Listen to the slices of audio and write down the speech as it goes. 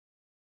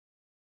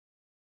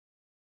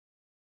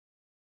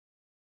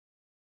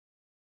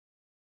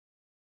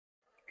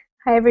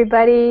Hi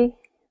everybody,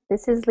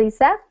 this is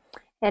Lisa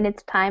and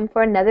it's time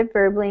for another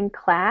Verbling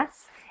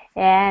class,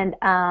 and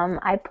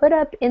I put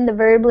up in the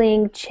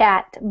Verbling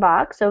chat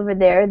box over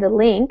there the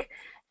link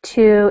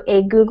to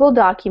a Google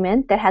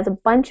document that has a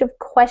bunch of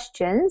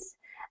questions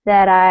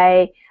that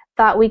I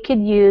thought we could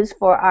use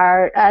for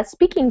our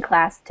speaking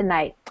class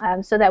tonight,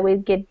 so that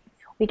we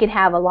could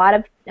have a lot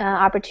of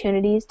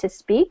opportunities to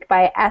speak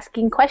by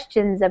asking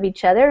questions of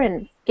each other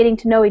and getting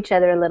to know each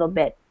other a little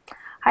bit.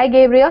 Hi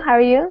Gabriel, how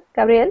are you?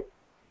 Gabriel?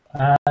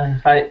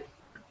 Hi,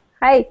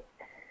 Hi.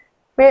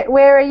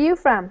 Where are you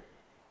from?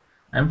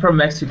 I'm from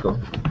Mexico.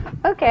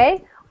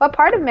 Okay. What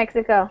part of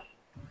Mexico?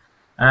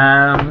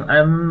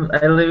 I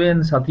live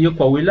in Saltillo,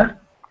 Coahuila.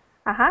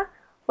 Uh-huh.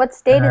 What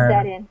state is Uh,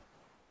 that in?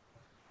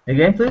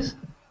 Again, please.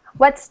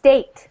 What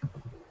state?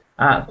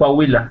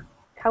 Coahuila.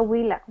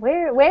 Coahuila.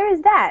 Where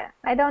is that?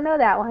 I don't know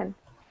that one.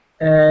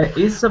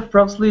 It's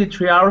approximately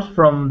 3 hours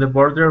from the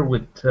border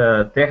with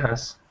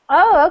Texas.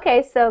 Oh,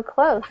 okay. So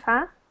close,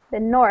 huh? The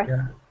north.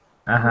 Yeah.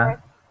 Uh-huh. North.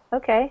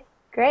 Okay.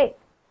 Great.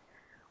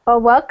 Well,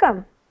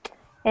 welcome.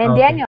 And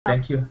Okay. Daniel.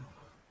 Thank you.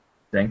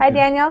 Thank Hi, you.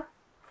 Daniel.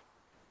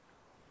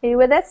 Are you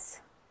with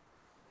us?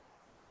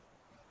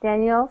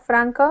 Daniel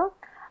Franco.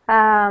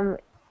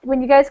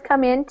 When you guys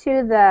come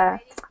into the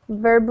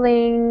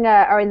Verbling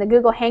or in the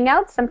Google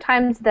Hangouts,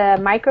 sometimes the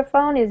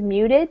microphone is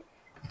muted.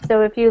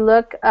 So if you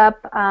look up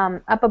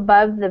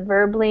above the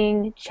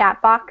Verbling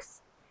chat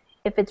box,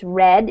 if it's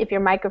red, if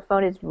your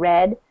microphone is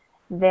red,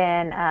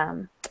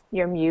 then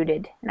you're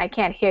muted and I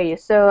can't hear you.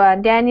 So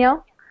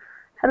Daniel,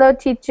 hello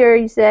teacher,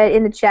 you said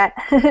in the chat.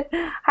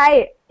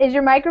 Hi, is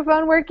your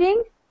microphone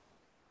working?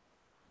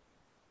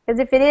 Because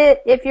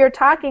if you're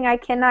talking, I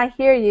cannot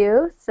hear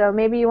you. So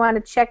maybe you want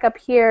to check up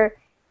here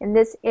in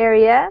this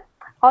area.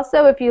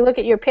 Also, if you look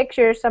at your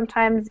picture,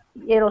 sometimes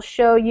it'll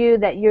show you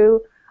that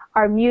you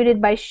are muted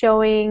by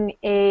showing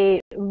a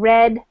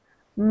red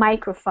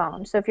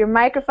microphone. So if your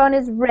microphone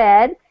is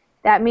red,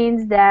 that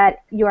means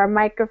that your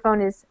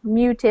microphone is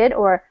muted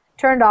or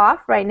turned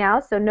off right now,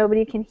 so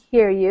nobody can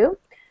hear you.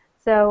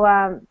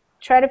 So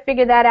try to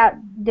figure that out,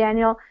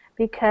 Daniel,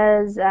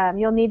 because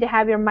you'll need to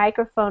have your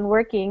microphone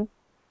working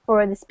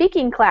for the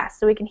speaking class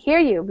so we can hear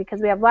you,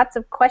 because we have lots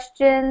of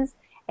questions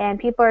and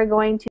people are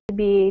going to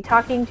be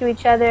talking to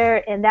each other,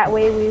 and that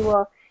way we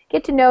will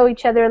get to know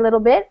each other a little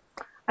bit.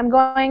 I'm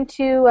going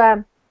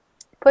to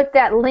put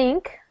that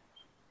link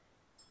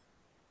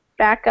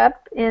back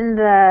up in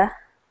the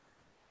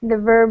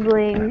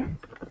Verbling.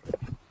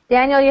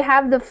 Daniel, you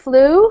have the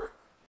flu?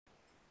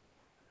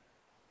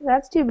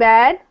 That's too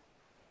bad.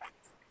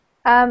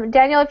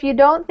 Daniel, if you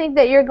don't think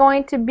that you're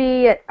going to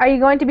be, are you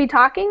going to be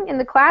talking in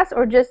the class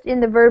or just in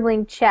the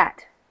Verbling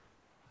chat?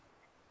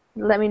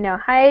 Let me know.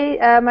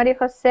 Hi, Maria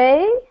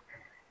Jose.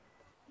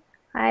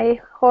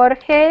 Hi,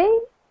 Jorge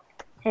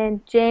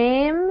and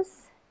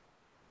James.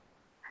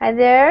 Hi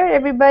there,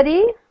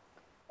 everybody.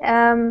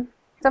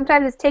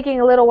 Sometimes it's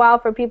taking a little while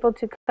for people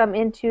to come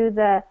into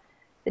the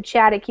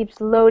chat. It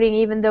keeps loading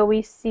even though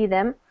we see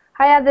them.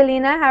 Hi,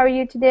 Adelina. How are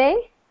you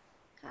today?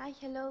 Hi,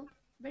 hello.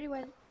 Very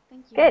well,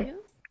 thank you. Good.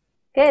 You?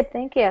 Good,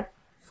 thank you.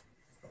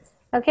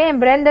 Okay, and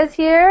Brenda's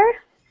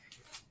here.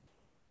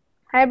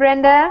 Hi,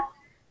 Brenda.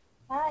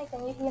 Hi,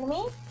 can you hear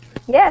me?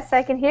 Yes,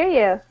 I can hear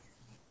you.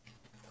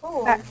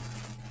 Cool.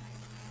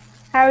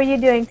 How are you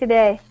doing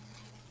today?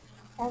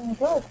 I'm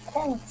good,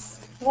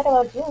 thanks. What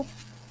about you?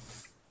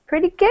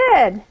 Pretty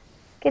good.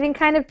 Getting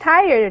kind of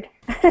tired.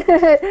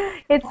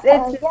 It's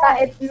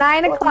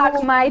 9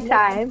 o'clock my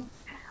time.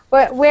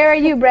 Where are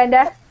you,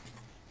 Brenda?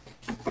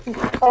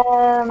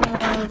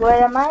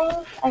 Where am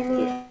I? I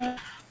mean,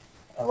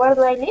 where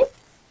do I live?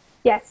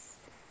 Yes.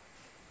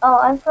 Oh,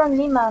 I'm from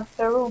Lima,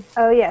 Peru.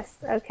 Oh, yes.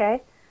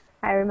 Okay.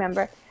 I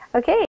remember.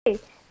 Okay.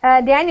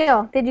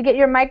 Daniel, did you get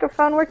your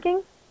microphone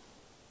working?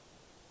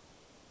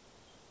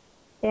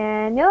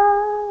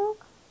 Daniel?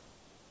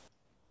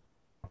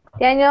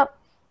 Daniel?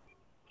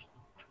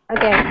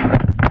 Okay.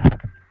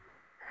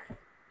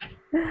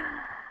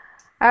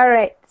 All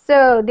right.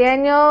 So,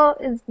 Daniel,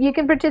 you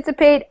can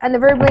participate on the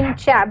Verbling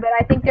chat, but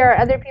I think there are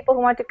other people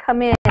who want to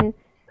come in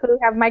who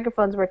have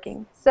microphones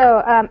working.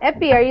 So,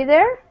 Epi, are you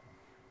there?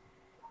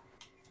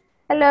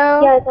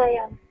 Hello? Yes, I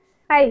am.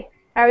 Hi.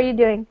 How are you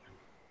doing?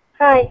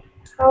 Hi,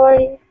 how are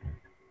you?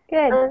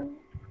 Good.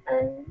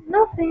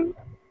 Nothing.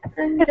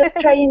 I'm just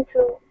trying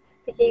to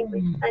speak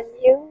English. And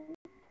you?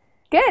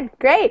 Good.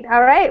 Great.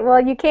 All right. Well,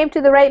 you came to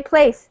the right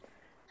place.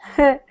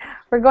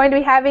 We're going to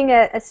be having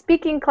a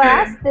speaking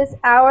class this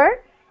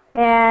hour,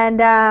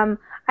 and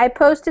I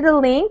posted a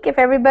link. If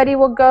everybody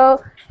will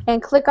go and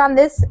click on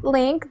this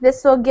link,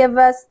 this will give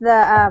us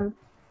the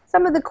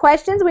some of the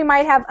questions. We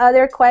might have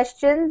other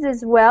questions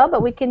as well,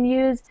 but we can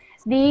use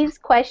these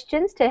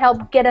questions to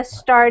help get us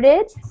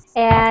started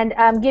and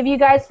give you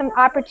guys some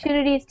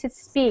opportunities to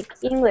speak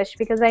English,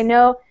 because I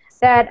know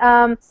that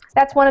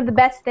that's one of the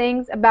best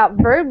things about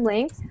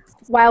Verbling.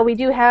 While we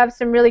do have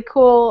some really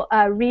cool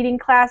reading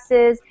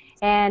classes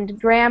and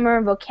grammar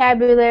and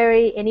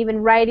vocabulary and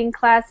even writing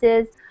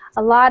classes,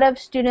 a lot of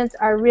students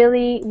are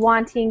really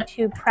wanting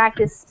to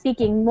practice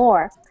speaking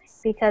more.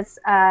 because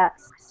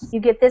you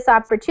get this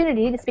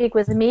opportunity to speak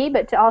with me,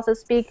 but to also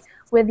speak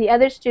with the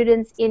other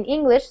students in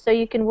English, so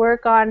you can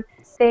work on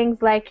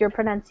things like your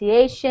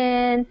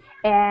pronunciation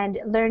and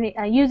learning,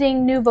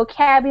 using new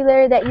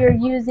vocabulary that you're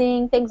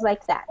using, things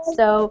like that.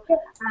 So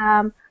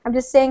I'm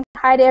just saying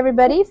hi to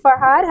everybody.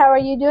 Farhad, how are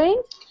you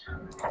doing?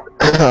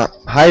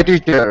 Hi,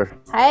 teacher.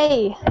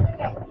 Hi.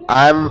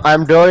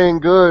 I'm doing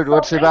good.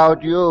 What's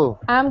about you?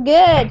 I'm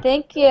good,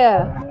 thank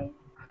you.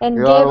 And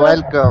You are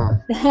Gabriel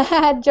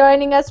welcome.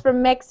 joining us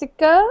from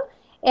Mexico.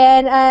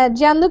 And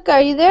Gianluca,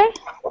 are you there?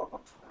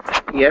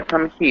 Yes,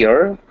 I'm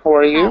here. How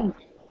are Hi. you?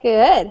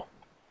 Good.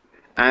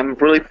 I'm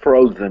really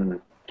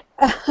frozen.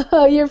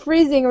 Oh, you're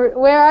freezing.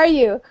 Where are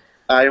you?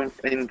 I'm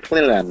in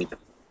Finland.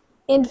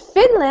 In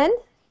Finland?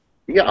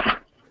 Yeah.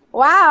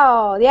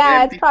 Wow.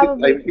 Yeah, it's I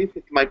probably.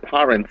 visit my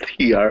parents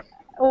here.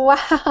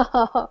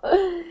 Wow.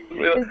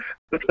 Well,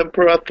 the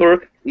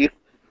temperature is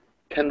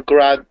 10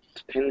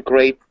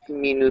 grades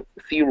minus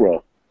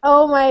zero.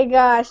 Oh my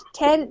gosh.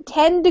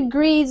 10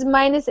 degrees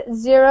minus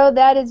 0.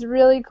 That is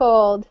really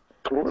cold.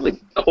 Really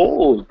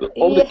cold.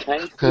 All the Yeah.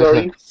 time here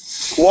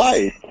is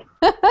quiet.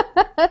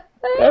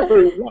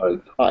 Everyone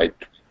is hot.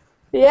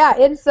 Yeah,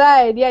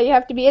 inside. Yeah, you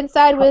have to be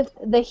inside with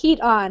the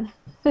heat on.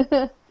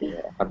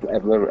 Yeah, a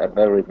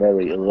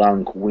very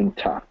long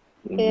winter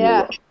in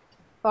Yeah. Europe.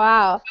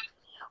 Wow.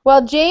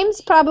 Well,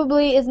 James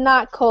probably is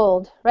not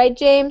cold, right,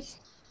 James?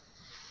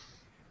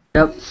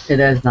 Yep, it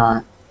is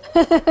not.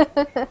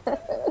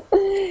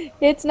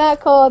 It's not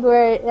cold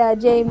where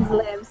James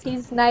lives.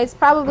 He's nice,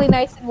 probably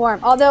nice and warm.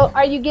 Although,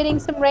 are you getting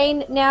some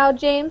rain now,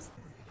 James?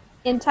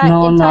 No, In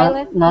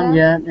Thailand? not No?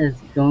 yet.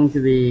 It's going to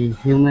be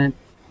humid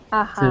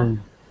Uh-huh.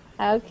 soon.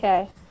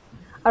 Okay.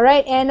 All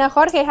right. And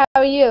Jorge, how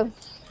are you?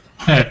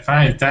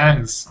 Fine,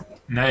 thanks.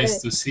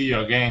 Nice Good. to see you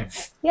again.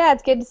 Yeah,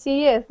 it's good to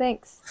see you.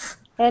 Thanks.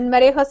 And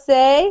Maria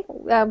Jose,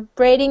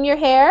 braiding your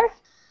hair.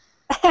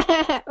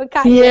 We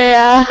caught you.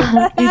 Yeah,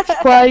 it's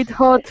quite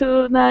hot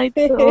tonight,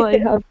 so I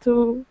have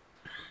to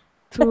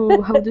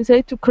how do you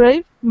say, to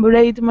braid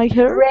my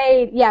hair.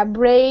 Braid your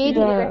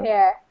Yeah,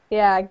 hair.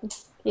 Yeah,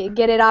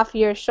 get it off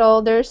your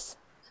shoulders.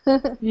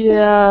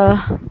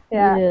 yeah,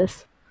 Yeah.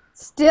 yes.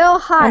 Still And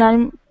hot.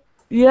 I'm,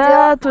 Still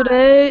yeah, hot.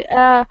 today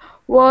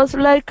was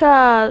like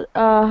a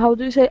how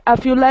do you say, a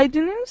few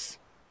lightnings,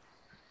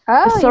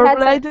 Oh, you short had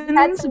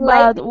lightnings, some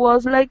but lightning?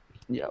 was like,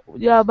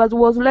 yeah, but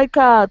was like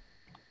a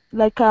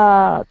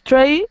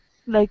tray,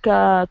 like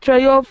a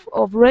tray of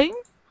rain.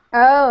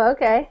 Oh,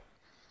 okay.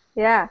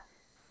 Yeah.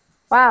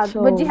 Wow.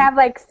 Would you So have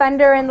like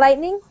thunder and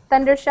lightning?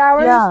 Thunder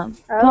showers? yeah,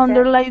 Okay.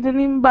 thunder,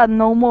 lightning, but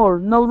no more.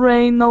 No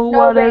rain, no No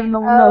water, rain. no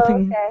Oh,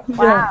 nothing. okay.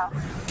 Yeah, Wow.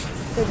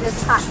 So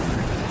just hot.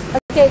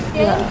 Okay, James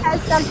yeah.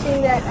 has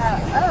something that.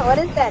 Oh, what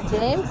is that,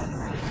 James?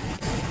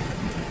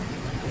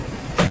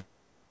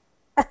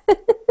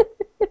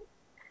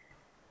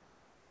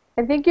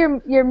 I think you're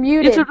Is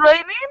muted. it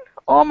raining?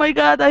 Oh my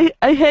God,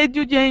 I hate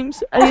you,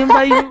 James. I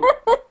invite you.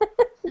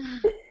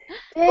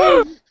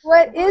 James,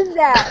 what is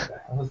that?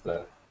 What's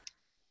that?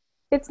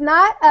 It's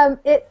not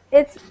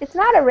it's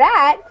not a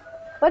rat.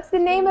 What's the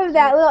name of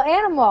that little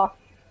animal?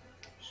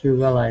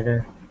 Sugar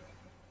lighter.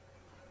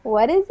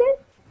 What is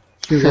it?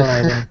 Sugar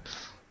lighter.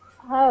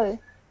 Oh, I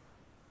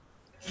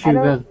Sugar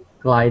don't.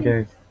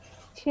 gliders.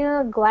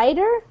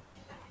 Glider?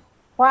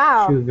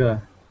 Wow.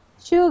 Sugar.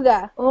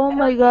 Suga. Oh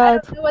my I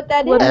God, don't know what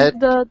that what is. is That,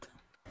 that?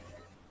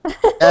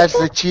 that's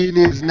the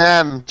Chinese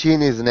name.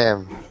 Chinese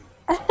name.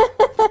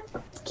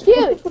 It's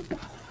cute.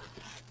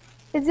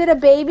 Is it a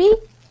baby?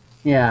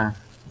 Yeah.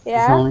 It's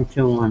Yeah. only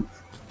 2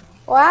 months.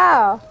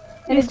 Wow.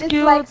 And it It's just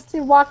cute. likes to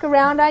walk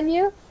around on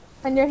you,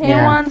 on your He Yeah.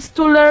 hand. wants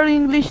to learn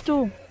English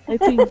too, I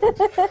think.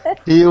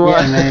 He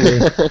Yeah, maybe.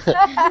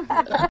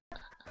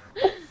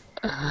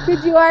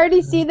 Did you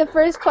already see the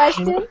first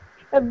question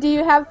of do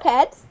you have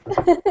pets?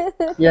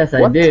 Yes,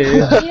 I What?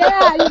 do.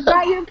 Yeah, you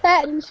brought your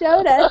pet and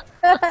showed us.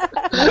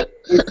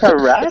 It's a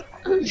rat?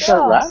 It's a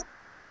No, rat?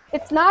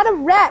 it's not a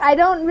rat. I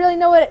don't really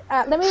know what.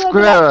 Let me look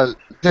it up. Squirrel.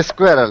 The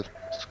squirrel.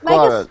 Like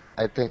a Squirrel,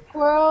 I think.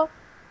 squirrel,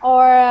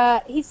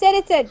 or he said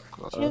it's a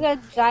sugar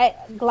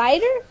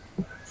glider.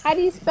 How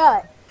do you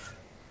spell it?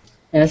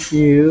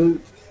 SU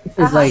is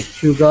Uh-huh. like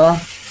sugar.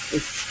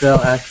 It's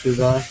spelled as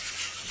sugar.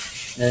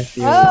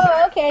 SU.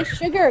 Oh, okay,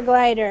 sugar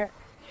glider.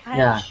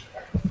 Yeah.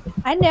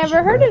 I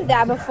never heard of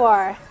that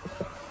before.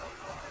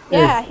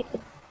 Yeah.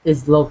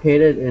 It's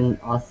located in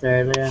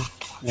Australia.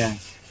 Yeah.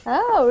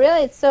 Oh,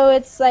 really? So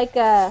it's like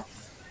a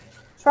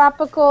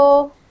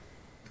tropical,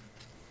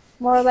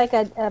 more like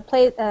a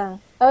place.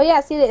 Oh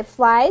yeah, see it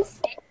flies.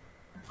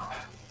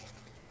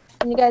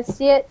 Can you guys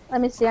see it?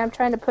 Let me see. I'm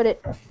trying to put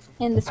it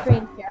in the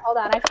screen here. Hold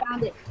on, I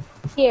found it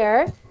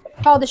here.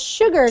 Called the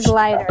sugar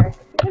glider.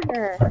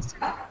 Sugar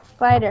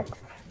glider.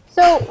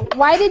 So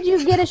why did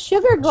you get a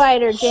sugar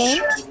glider,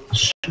 James?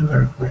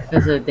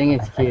 Because I think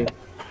it's cute.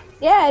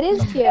 Yeah, it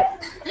is cute.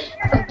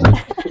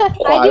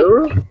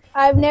 Fire?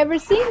 I've never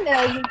seen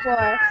those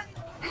before.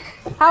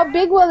 How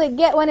big will it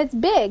get when it's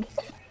big?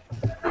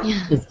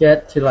 It's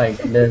get to like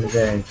this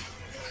big.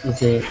 You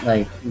see,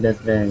 like this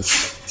big.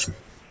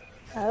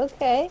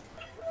 Okay.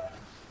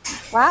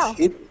 Wow.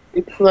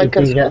 It's like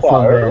You a can get so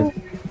squirrel.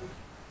 big.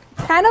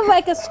 Kind of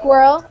like a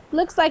squirrel.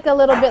 Looks like a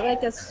little bit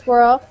like a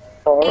squirrel.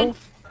 And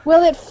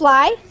will it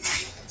fly?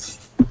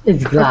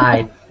 It's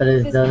glide, but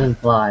it Just doesn't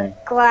fly.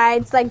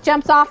 glides, like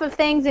jumps off of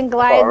things and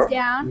glides Squirrel.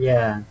 down.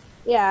 Yeah.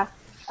 Yeah.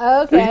 Do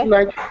you Okay.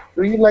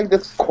 like the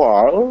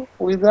squirrel,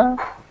 Lisa?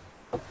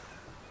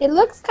 It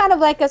looks kind of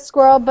like a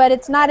squirrel, but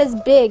it's not as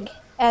big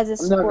as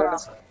a No, no, no.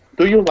 squirrel.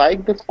 Do you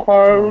like the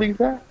squirrel,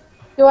 Lisa?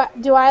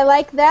 Do I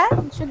like that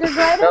sugar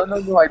glider? No, no,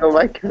 no, I don't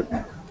like it.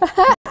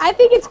 I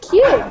think it's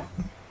cute.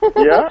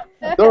 Yeah,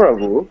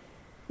 adorable.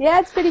 Yeah,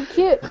 it's pretty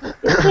cute.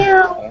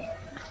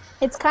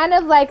 It's kind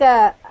of like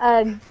a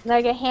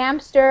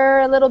hamster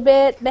a little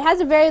bit. It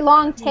has a very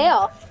long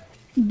tail.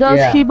 Does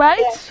Yeah. he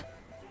bite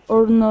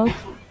or not?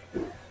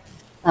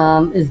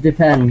 It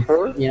depends,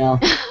 you know.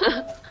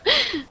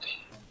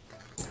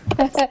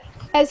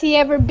 Has he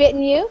ever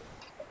bitten you?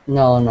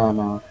 No, no,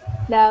 no.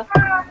 No.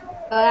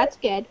 Oh, that's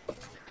good.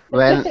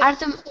 When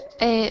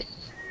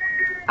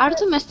Are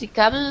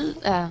domesticable?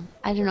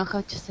 I don't know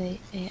how to say.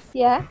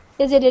 Yeah.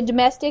 Is it a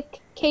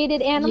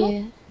domesticated animal?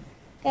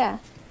 Yeah.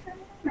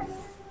 Yeah.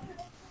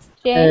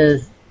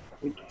 James,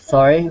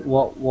 Sorry,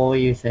 what were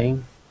you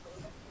saying?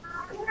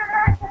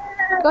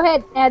 go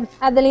ahead.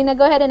 Adelina,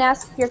 go ahead and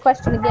ask your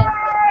question again.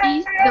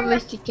 Is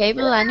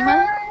domesticable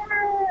animal?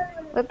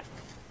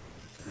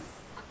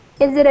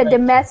 Is it a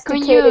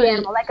domesticated you-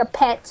 animal, like a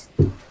pet?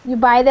 You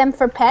buy them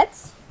for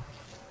pets?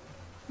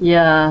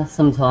 Yeah,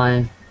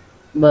 sometimes,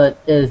 but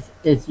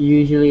it's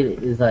usually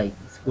is like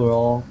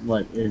squirrel,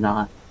 but it's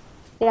not.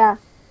 Yeah.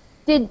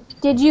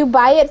 Did you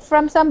buy it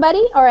from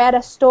somebody or at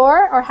a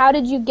store, or how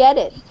did you get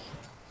it?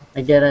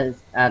 I get it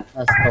at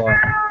a store.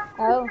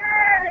 Oh.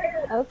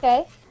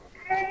 Okay.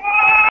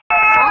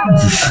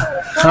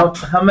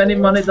 How many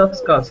money does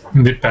it cost?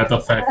 The pet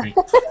of Effie.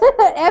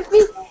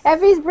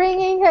 Effie's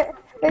bringing her.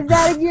 Is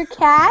that your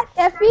cat,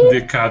 Effie?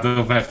 The cat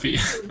of Effie.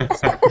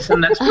 It's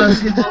an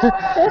expensive.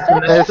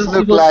 it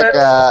look like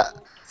a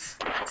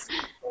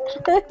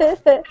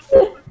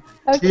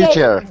Okay.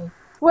 teacher.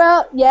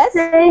 Well, yes.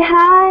 Say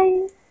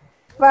hi.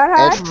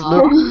 Farhad? It's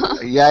look,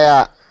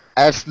 yeah.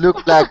 It's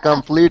look like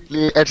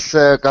completely. It's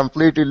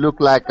completely look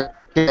like a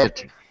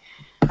kid.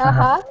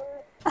 Uh-huh.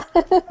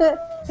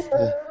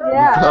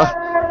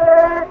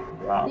 Yeah.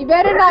 You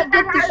better not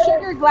get the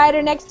sugar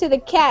glider next to the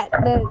cat.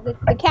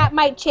 The cat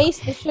might chase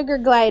the sugar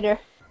glider.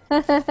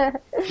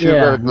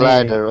 Sugar maybe.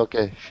 glider.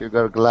 Okay,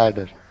 sugar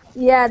glider.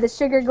 Yeah, the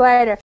sugar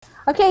glider.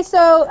 Okay,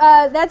 so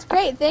that's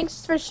great.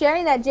 Thanks for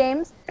sharing that,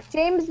 James.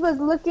 James was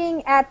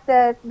looking at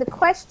the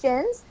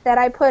questions that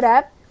I put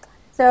up.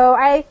 So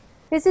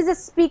this is a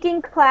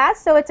speaking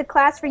class, so it's a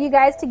class for you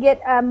guys to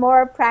get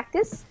more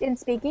practice in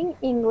speaking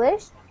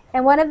English.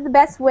 And one of the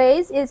best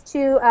ways is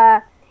to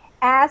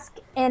ask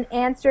and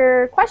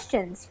answer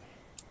questions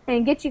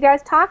and get you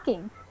guys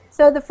talking.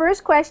 So the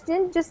first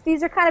question,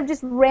 these are kind of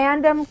just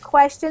random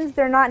questions.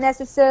 They're not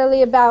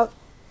necessarily about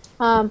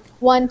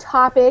one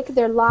topic.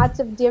 There are lots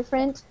of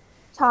different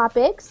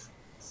topics.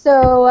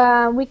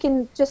 So we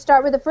can just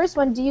start with the first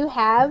one. Do you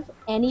have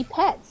any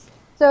pets?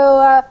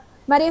 So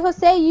Maria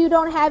Jose, you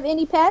don't have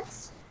any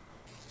pets?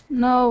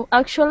 No,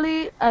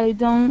 actually, I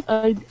don't.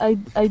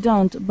 I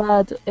don't.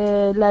 But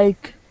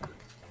like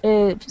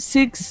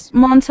 6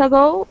 months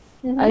ago,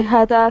 I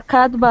had a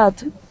cat,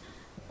 but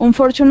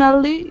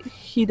unfortunately,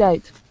 he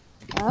died.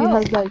 He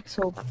has died.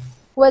 So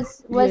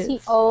Was Yes. he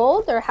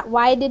old, or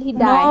why did he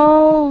die?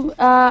 no,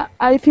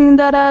 I think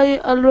that I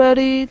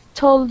already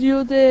told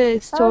you the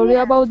story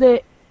yeah. about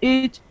the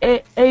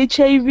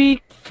HIV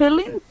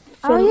feeling.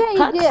 Oh yeah, you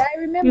cats did. I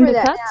in remember the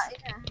that cats.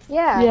 now.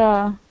 Yeah.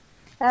 Yeah.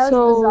 That was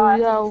So bizarre.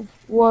 yeah,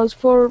 was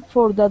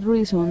for that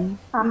reason.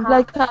 Uh-huh.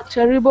 Like a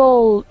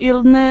terrible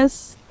illness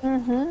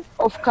Mhm.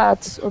 of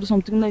cats or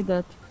something like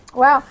that.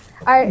 Wow.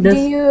 Do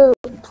This- you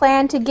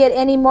plan to get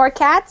any more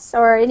cats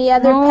or any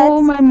other No,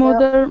 pets?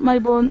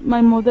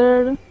 my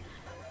mother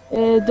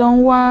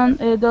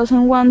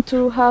doesn't want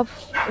to have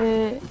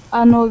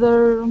another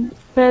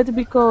pet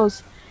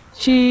because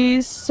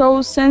she's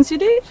so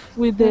sensitive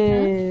with the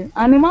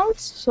animals,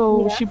 so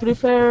Yeah. she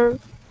prefer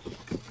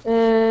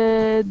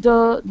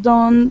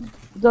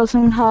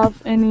doesn't have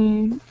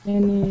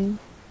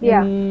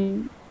Yeah.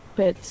 any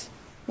pets.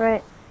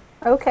 Right.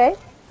 Okay.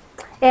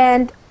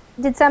 And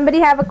did somebody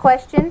have a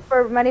question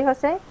for Maria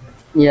Jose?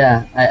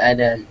 Yeah, I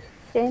did.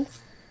 James?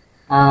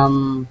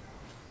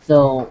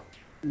 So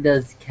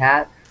does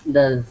cat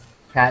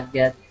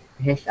get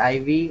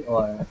HIV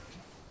or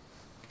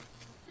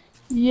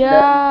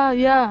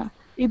Yeah.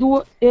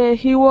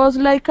 He was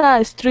like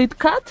a street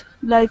cat,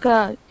 like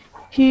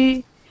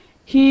he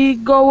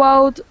go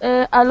out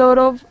a lot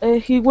of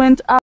he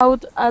went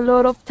out a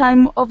lot of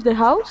time of the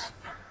house.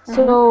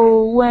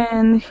 So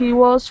when he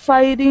was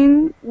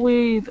fighting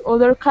with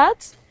other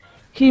cats,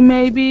 he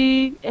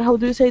maybe how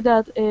do you say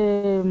that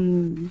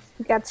You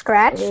got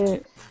scratched?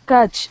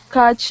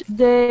 catch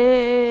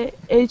the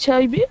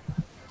HIV.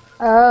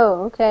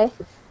 Oh, okay.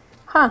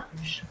 Huh.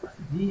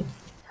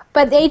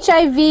 But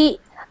HIV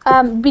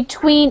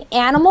between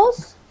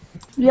animals?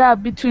 yeah,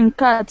 between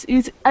cats.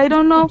 I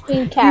don't know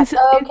Between cats. is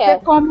Oh, is okay.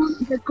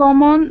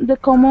 the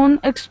common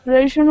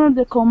expression or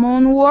the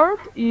common word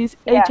is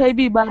Yeah.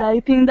 HIV, but I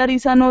think that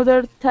is another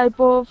type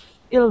of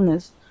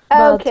illness.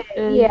 But Okay.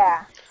 Yeah.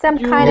 Some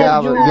kind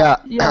of. Yeah, yeah.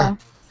 yeah.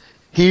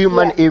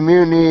 Human Yeah.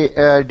 immunity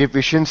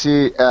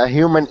deficiency,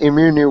 human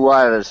immunity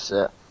virus.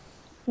 It's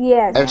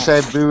Yes. a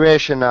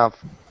abbreviation of.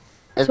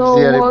 It's So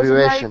the was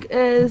abbreviation.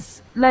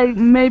 like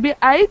maybe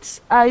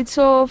AIDS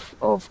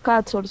of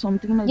cats or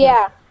something like that.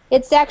 Yeah.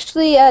 It's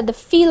actually the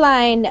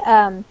feline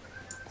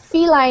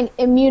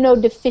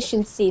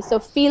immunodeficiency. So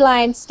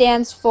feline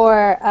stands for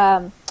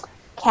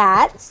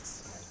cats,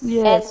 and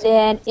Yes.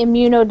 then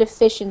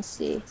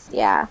immunodeficiency.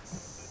 Yeah.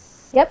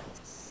 Yep.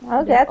 Oh,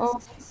 Yeah. that's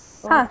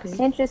Oh, okay.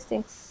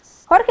 interesting.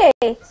 Jorge,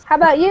 how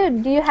about you?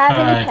 Do you have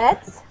any Hi.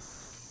 pets?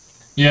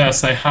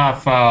 Yes, I have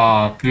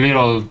a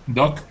little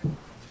dog.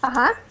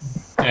 Uh-huh.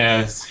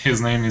 His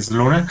name is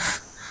Luna.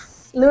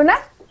 Luna?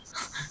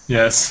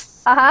 Yes.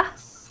 Uh-huh.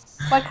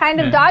 What kind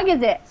of dog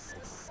is it?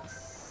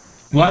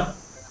 What?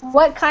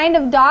 What kind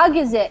of dog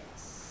is it?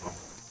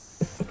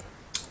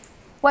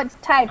 What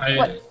type?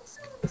 I.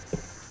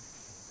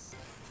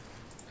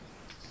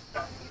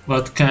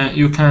 But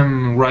you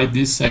can write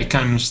this? I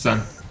can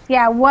understand.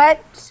 Yeah, what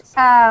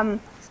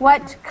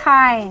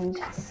kind?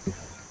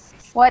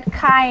 What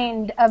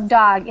kind of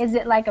dog? Is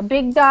it like a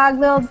big dog,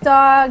 little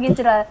dog?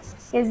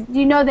 Do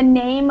you know the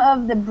name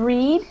of the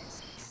breed?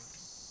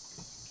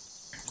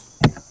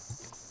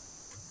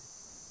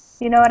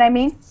 You know what I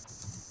mean?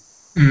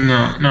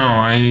 No.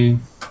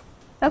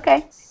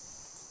 Okay.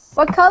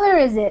 What color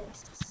is it?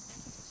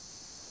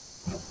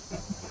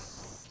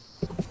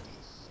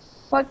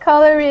 What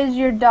color is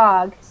your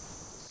dog?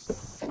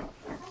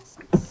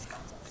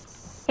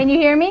 Can you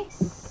hear me?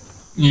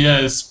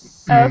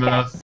 Yes, Okay.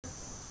 but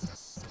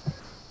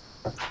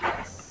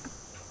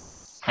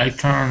I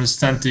can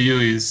understand to you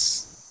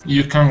is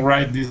you can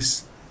write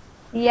this.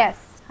 Yes,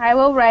 I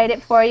will write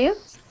it for you.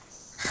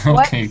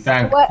 Okay,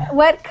 thank.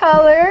 What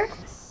color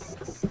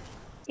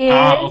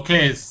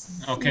is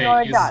Okay, it's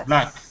your dog?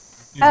 black.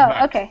 It's Oh,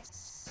 black. okay.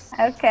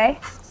 Okay.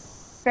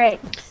 Great.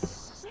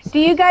 Do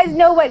you guys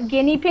know what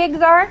guinea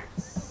pigs are?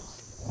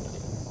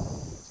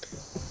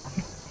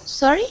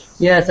 Sorry?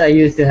 Yes, I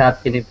used to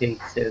have guinea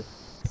pigs too.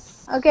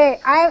 Okay,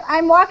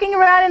 I'm walking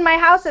around in my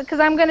house because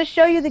I'm going to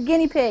show you the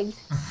guinea pigs.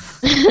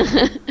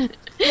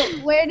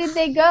 Where did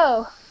they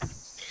go?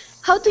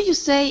 How do you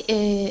say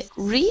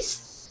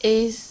Reese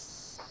is?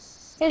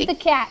 Here's the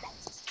cat.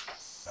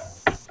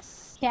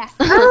 Cat.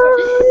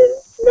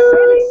 Oh, no.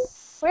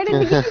 Where did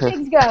the guinea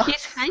pigs go?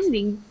 He's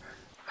hiding.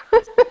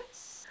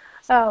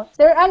 Oh,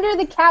 they're under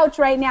the couch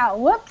right now.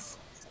 Whoops.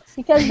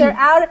 Because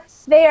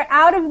they are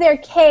out of their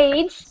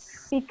cage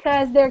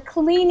because they're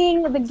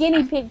cleaning the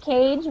guinea pig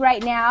cage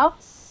right now.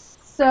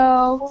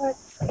 So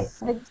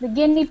the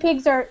guinea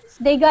pigs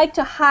they like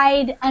to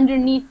hide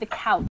underneath the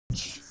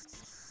couch.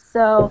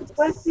 So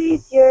What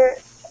is your...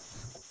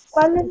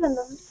 ¿Cuál es el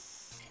nombre?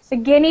 the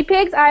guinea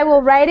pigs, I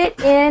will write it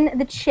in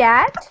the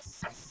chat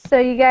so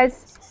you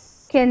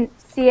guys can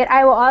see it.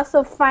 I will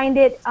also find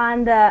it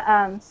on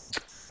the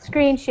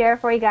screen share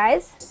for you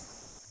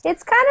guys.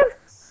 It's kind of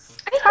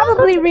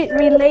probably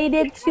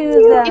related to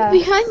the...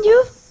 Behind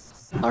you?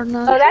 Or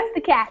not? Oh, that's the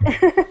cat.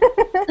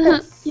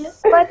 Yeah.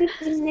 What is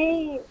the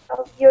name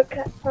of your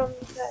cat from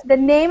that? The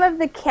name of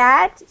the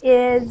cat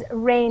is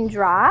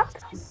Raindrop.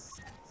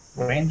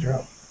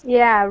 Raindrop.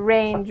 Yeah,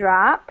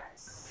 Raindrop.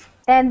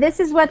 And this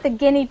is what the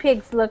guinea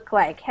pigs look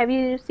like. Have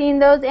you seen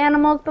those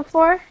animals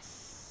before?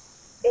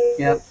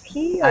 Yep.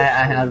 I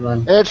had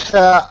one. It's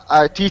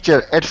a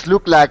teacher. It's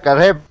look like a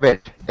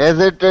rabbit. Is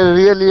it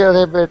really a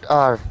rabbit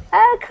or?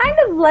 Kind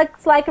of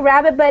looks like a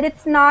rabbit, but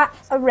it's not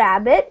a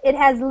rabbit. It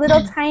has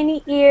little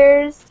tiny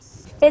ears.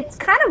 It's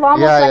kind of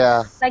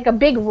almost like a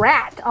big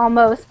rat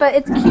almost, but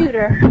it's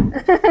cuter.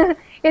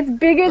 It's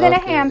bigger than a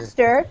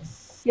hamster.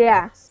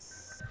 Yeah.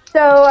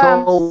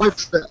 So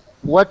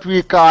What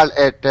we call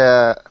it?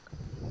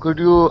 Could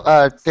you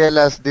tell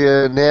us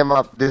the name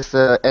of this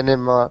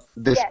animal,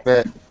 this Yes.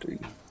 pet?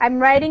 I'm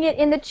writing it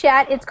in the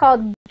chat. It's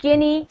called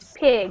guinea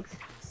pigs.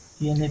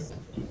 Guinea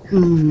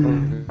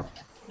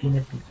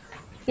pig.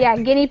 Yeah,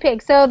 guinea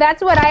pig. So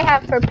that's what I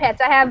have for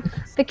pets. I have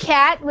the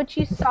cat, which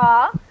you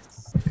saw.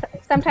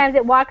 Sometimes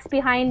it walks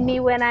behind me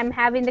when I'm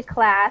having the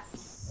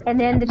class. And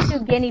then the 2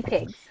 guinea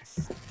pigs.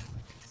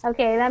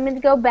 Okay, let me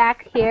go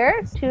back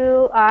here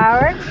to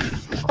our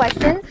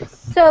questions.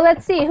 So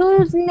let's see,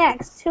 who's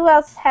next? Who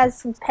else has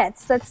some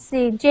pets? Let's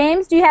see.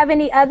 James, do you have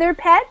any other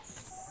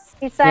pets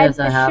besides Yes,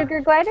 I the have.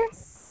 sugar glider?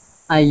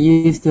 I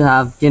used to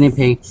have guinea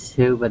pigs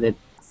too, but it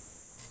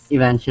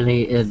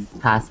eventually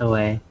passed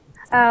away.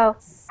 Oh,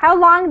 how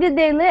long did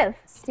they live?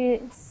 Do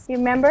you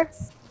remember?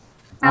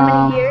 How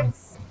many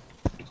years?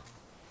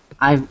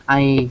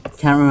 I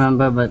can't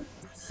remember, but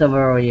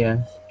several years.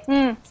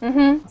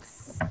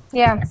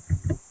 Yeah.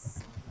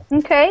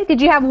 Okay.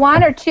 Did you have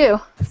 1 or 2?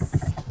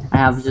 I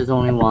have just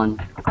only one.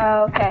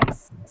 Oh, okay.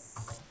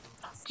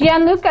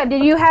 Gianluca,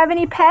 did you have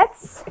any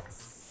pets?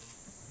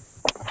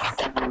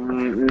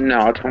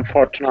 Not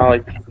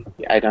unfortunately.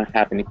 I don't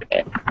have any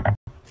pets.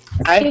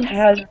 I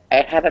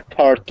had a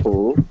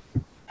turtle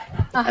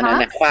and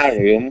an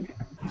aquarium.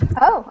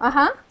 Oh,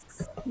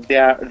 They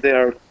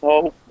are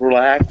so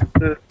relaxed.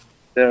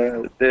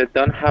 They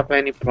don't have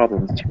any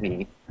problems to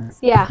me.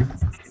 yeah.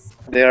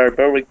 They are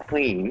very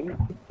clean.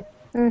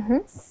 Mhm.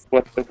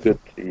 What's so good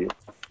to you?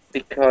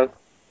 Because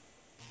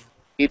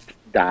it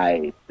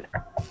died.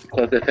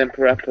 Because the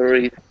temperature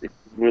is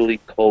really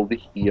cold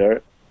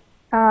here.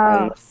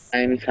 Oh,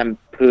 And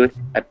sometimes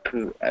I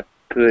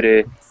put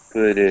it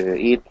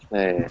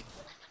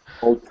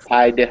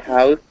outside the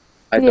house.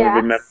 I don't yeah,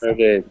 remember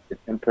the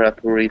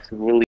temperature is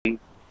really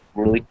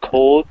really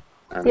cold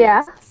and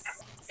yeah.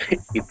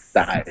 it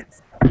died.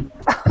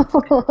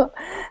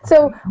 So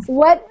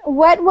what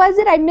was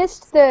it? I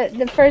missed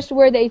the first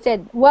word that you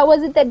said. What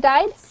was it that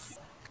died?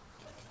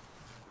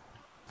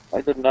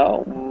 I don't know.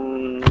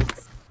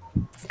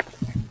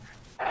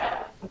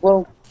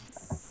 Well,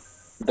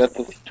 that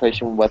the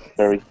situation was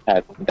very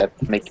sad. That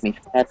make me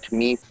sad to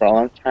me for a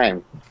long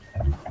time.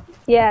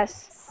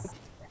 Yes.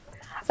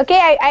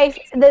 Okay,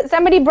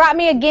 somebody brought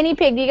me a guinea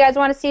pig. Do you guys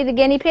want to see the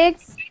guinea pig?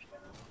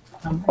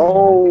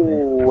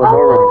 Oh,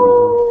 adorable.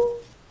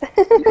 Oh.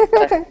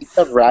 It's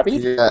a rabbit?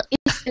 Yeah,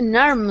 It's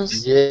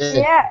enormous. yeah.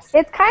 Yeah,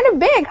 it's kind of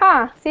big,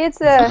 huh? See, it's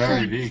It's a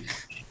very big.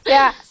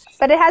 yeah,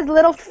 but it has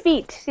little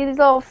feet. See these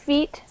little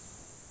feet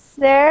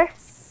there?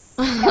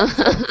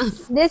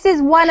 This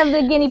is one of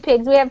the guinea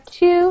pigs. We have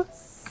 2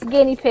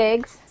 guinea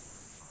pigs,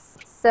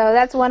 so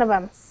that's one of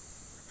them.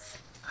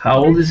 How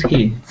old is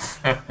he?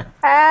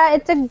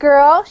 It's a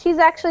girl. She's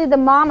actually the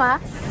mama,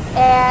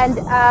 and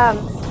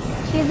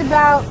she's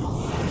about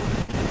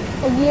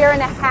a year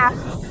and a half.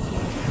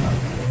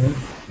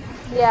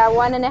 Yeah,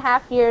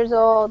 1.5 years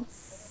old.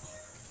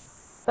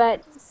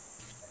 But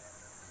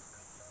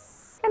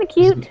kind of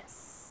cute.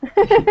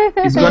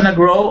 He's gonna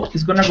grow.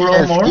 He's gonna grow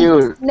Yes, more.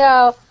 cute.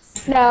 No,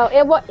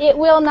 it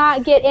will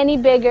not get any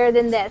bigger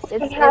than this.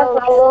 It has a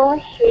long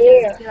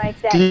hair. Like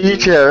that.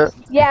 Teacher,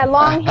 Yeah,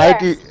 long I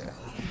hair.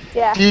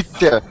 Yeah.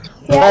 teacher,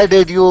 Yes. where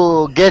did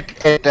you get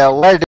it?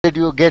 Where did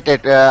you get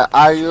it?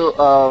 Are you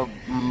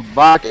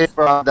bought it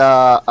from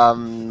the?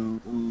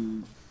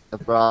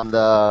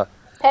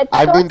 Pet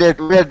I store. mean that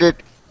where did?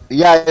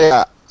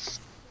 Yeah,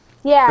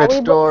 Yeah, pet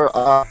store.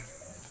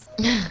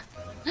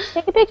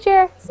 take a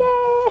picture.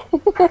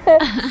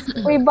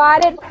 Yay! We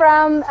bought it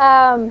from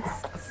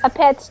a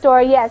pet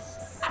store.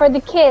 Yes, for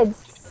the kids.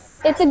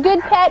 It's a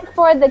good pet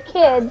for the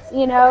kids,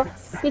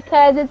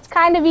 because it's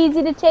kind of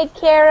easy to take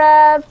care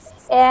of,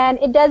 and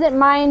it doesn't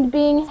mind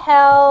being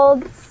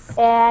held,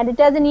 and it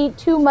doesn't eat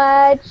too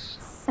much.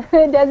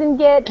 It doesn't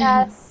get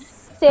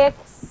sick.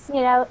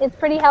 It's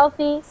pretty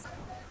healthy,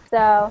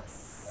 so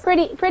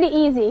pretty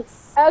easy.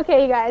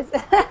 Okay, you guys,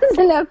 that's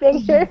enough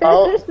pictures.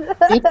 Oh,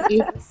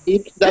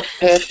 if that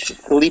pet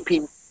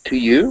sleeping to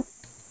you,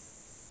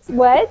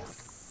 What?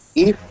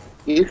 if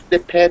the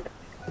pet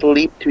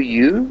sleep to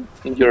you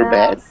in your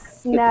bed,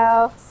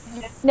 No,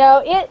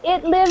 no.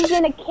 It lives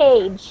in a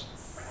cage.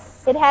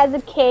 It has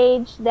a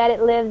cage that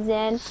it lives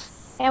in,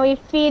 and we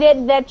feed it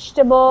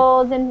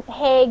vegetables and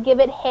hay, give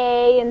it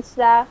hay and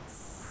stuff.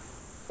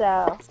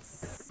 So,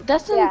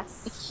 Doesn't yeah.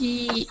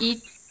 he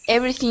eat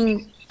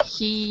everything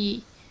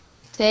he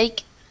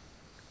take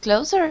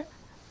closer?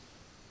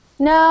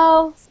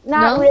 No,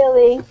 not No?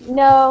 really.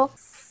 No.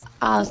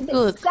 Ah,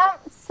 good.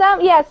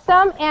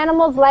 Some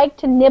animals like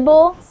to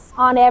nibble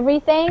on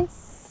everything,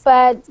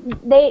 but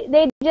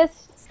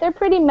they're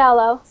pretty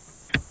mellow.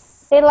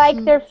 They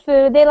like their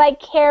food. They like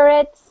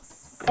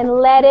carrots and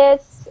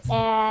lettuce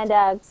and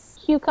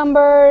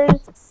cucumbers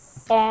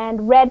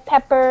and red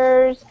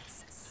peppers,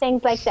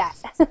 things like that.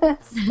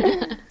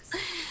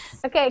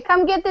 Okay,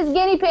 come get this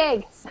guinea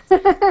pig.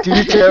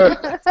 Teacher,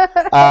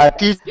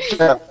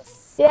 teacher,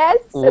 Yes?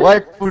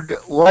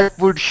 what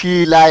would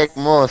she like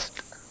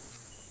most?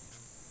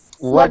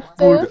 What What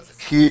food? would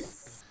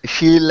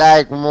she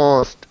like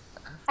most?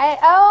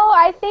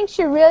 I think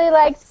she really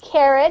likes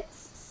carrots.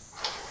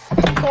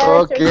 Carrots are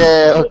Okay,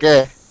 sweet.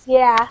 okay.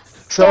 Yeah.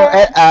 So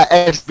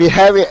Carrots.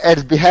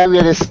 its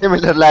behavior is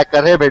similar like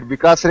a rabbit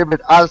because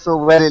rabbit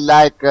also very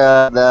like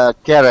the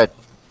carrot.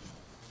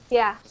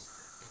 Yeah.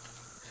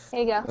 There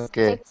you go.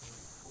 Okay.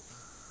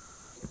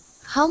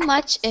 How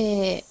much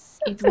it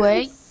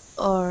weigh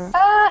or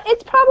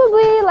It's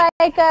probably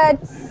like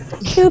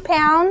 2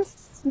 pounds.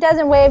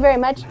 Doesn't weigh very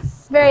much.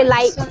 Very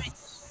light.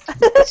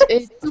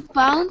 sorry, 2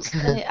 pounds?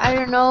 I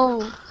don't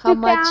know how 2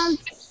 much. pounds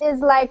is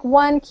like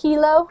 1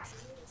 kilo.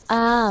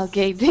 Ah,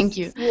 okay, thank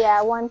you.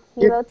 Yeah, 1 it,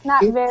 kilo. It's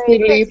not it very.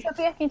 Here, sleeps.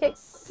 Sophia, can you take?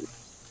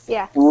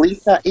 Yeah.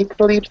 Lisa, it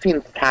sleeps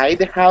inside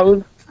the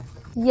house.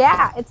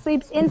 Yeah, it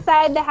sleeps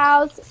inside the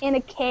house in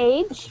a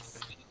cage.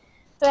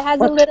 So it has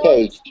a What little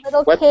cage?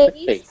 little What's the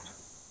cage. cage?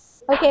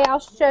 Okay, I'll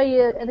show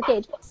you the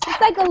cage.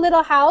 It's like a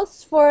little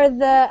house for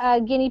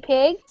the guinea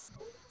pig.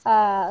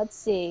 Let's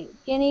see,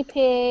 guinea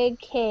pig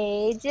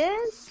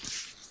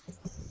cages.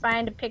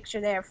 Find a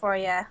picture there for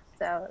you,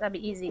 so that'll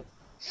be easy.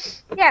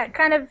 Yeah,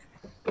 kind of.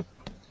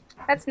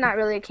 That's not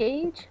really a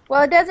cage.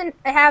 Well, it doesn't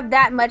have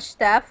that much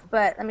stuff,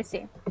 but let me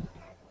see.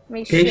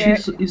 me share.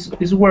 Cages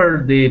is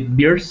where the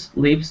bears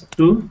lives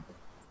too.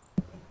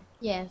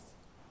 Yes.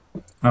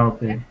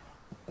 Okay.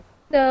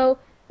 So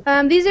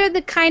these are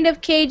the kind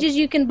of cages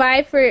you can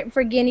buy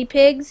for guinea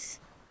pigs.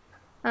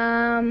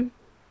 Looks,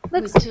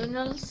 With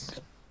tunnels.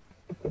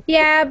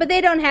 yeah, but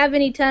they don't have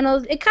any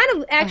tunnels. It kind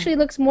of actually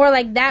looks more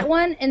like that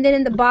one, and then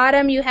in the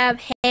bottom you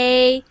have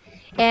hay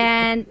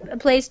and a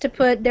place to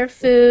put their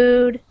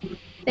food,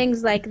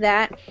 things like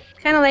that.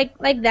 Kind of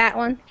like that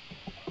one.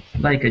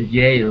 Like a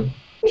jail.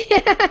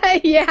 Yeah.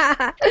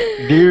 Yeah.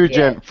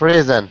 Diligent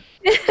prison.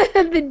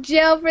 The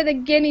jail for the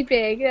guinea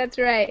pig. That's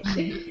right.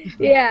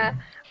 Yeah.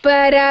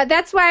 But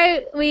that's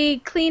why we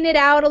clean it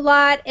out a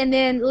lot and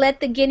then let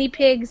the guinea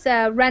pigs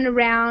run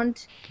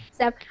around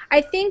stuff.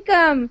 I think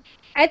in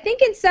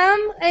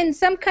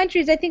some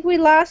countries, I think we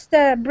lost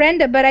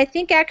Brenda, but I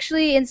think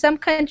actually in some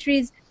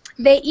countries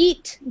they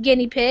eat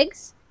guinea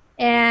pigs,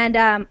 and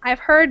I've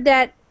heard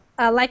that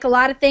like a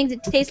lot of things,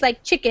 it tastes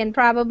like chicken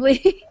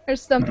probably or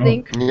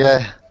something. Okay.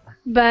 Yeah.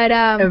 But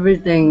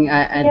Everything,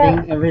 I Yeah.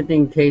 think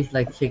everything tastes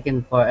like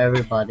chicken for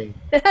everybody.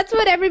 that's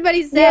what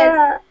everybody says.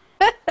 Yeah.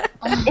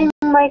 In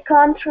my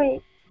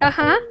country,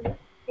 Uh-huh.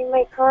 in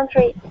my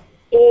country,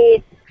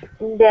 eat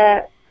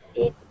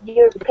eat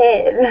your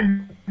pet.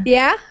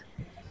 Yeah.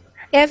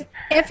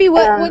 Effie,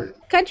 what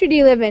country do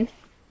you live in?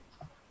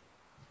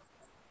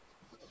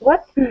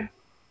 What?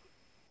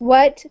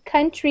 What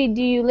country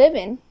do you live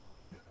in?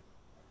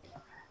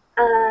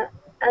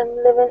 I'm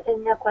living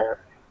in Ecuador.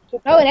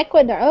 Oh, in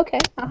Ecuador. Okay.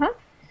 Uh-huh.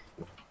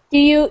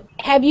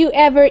 Have you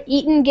ever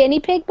eaten guinea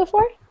pig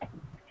before?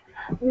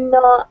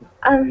 No,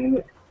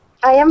 I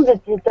am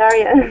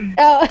vegetarian.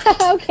 Oh,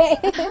 okay.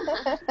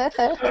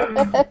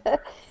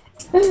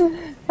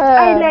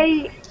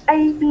 I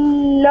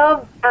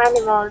love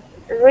animals.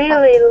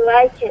 Really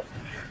like it.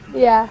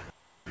 Yeah.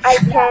 I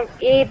can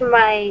eat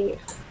my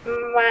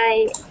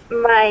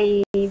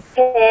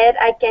pet.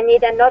 I can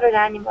eat another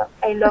animal.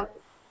 I love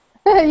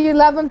it. You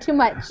love them too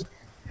much.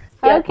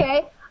 Yes.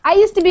 Okay. I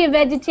used to be a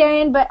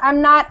vegetarian, but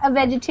I'm not a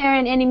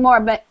vegetarian anymore.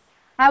 But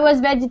I was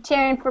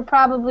vegetarian for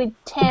probably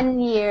 10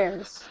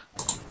 years.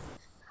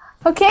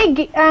 Okay,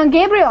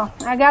 Gabriel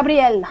or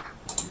Gabriel?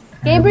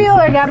 Gabriel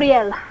or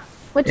Gabriel?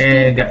 Which do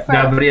you prefer?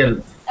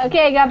 Gabriel.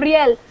 Okay,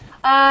 Gabriel.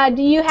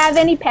 Do you have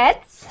any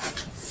pets?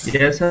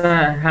 Yes,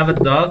 I have a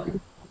dog.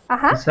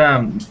 Uh-huh. It's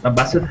a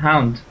basset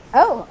hound.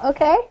 Oh,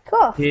 okay,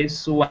 cool.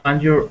 He's 1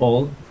 year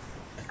old,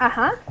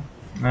 Uh-huh.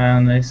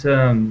 and it's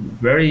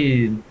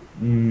very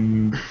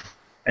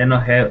I don't know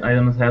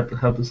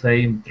how to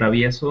say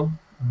travieso.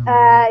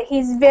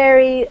 He's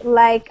very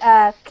like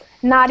a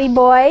naughty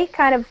boy,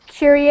 kind of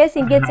curious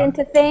and gets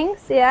into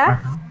things, yeah?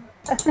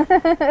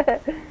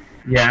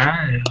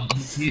 Yeah,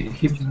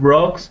 he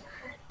breaks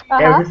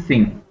Uh-huh.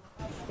 everything,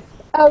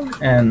 Oh,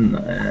 and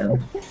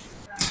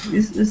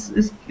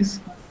it's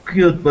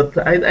cute, but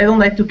I don't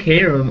like to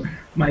care.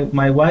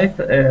 My wife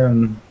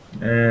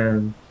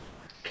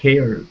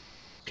care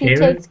he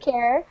takes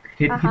care.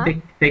 he Uh-huh.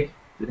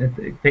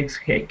 takes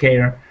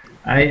care.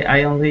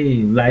 I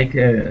only like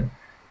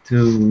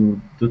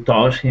to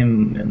touch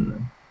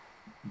him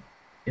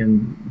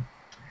and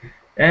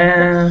Do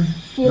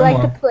you no like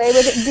more. to play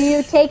with it? Do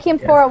you take him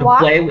Yes, for a to walk?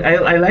 play.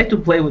 I like to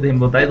play with him,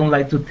 but I don't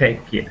like to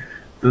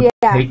Yeah.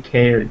 take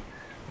care.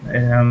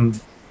 But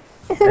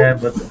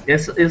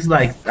it's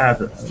like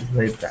that. It's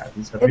like that.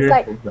 It's a It's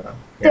like- beautiful dog.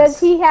 Does Yes.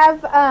 he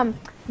have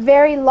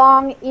very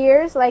long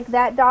ears like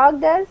that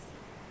dog does?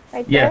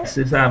 Right there? Yes,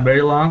 it's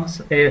very long,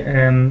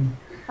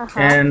 Uh-huh.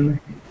 and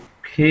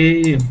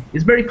he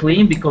is very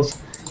clean because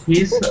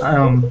he's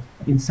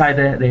inside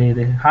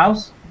the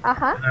house,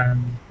 Uh-huh. and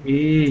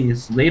he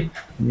sleep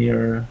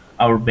near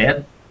our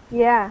bed.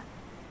 Yeah.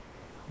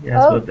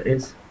 Yes, Oh. but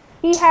it's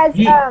He has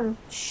He-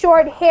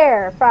 short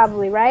hair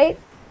probably, right?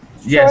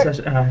 yes, Short-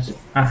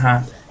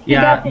 He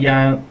yeah, doesn't-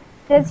 yeah.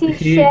 Does he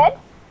He- shed?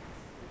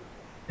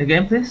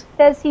 Again, please.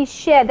 Does he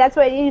shed? That's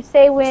what you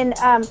say when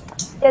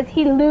does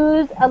he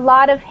lose a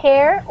lot of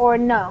hair or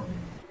no?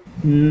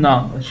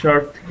 No,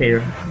 short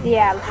hair.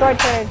 Yeah,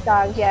 short-haired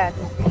dog, yes.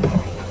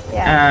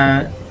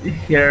 Yeah.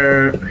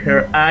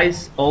 Her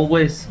eyes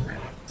always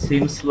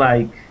seems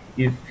like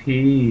if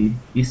he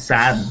is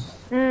sad.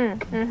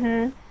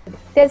 Mm-hmm.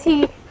 Does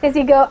he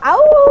go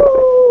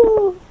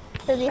ow?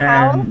 Does he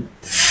howl? And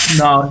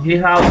he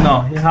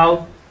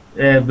howl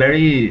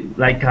very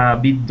like a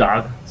big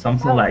dog,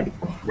 something like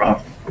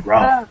rough.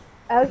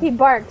 Oh, he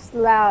barks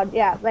loud.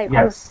 Yeah, like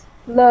Yes,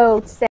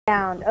 low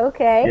sound.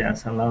 Okay.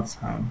 yes, a loud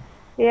sound.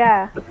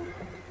 Yeah.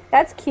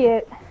 That's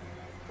cute.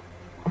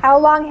 How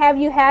long have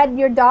you had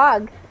your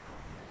dog?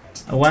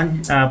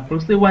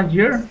 Approximately 1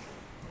 year.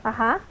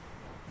 Uh-huh.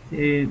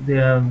 A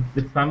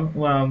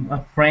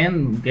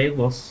friend gave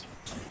us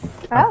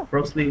Oh.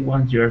 approximately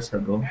 1 year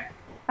ago.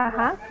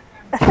 Uh-huh.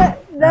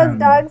 Those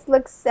dogs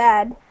look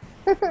sad.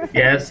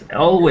 Yes,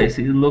 always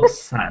it looks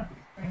sad.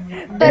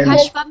 The And-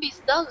 Hush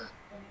Puppy's dog.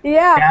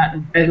 Yeah.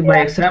 Yeah, by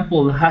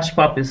example, hush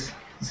puppies.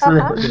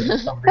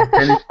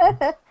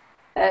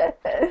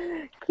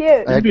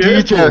 Cute.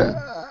 Teacher,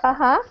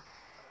 Uh-huh.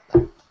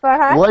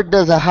 Uh-huh. what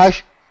does a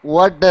hush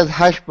what does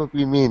hush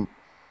puppy mean?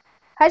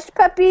 Hush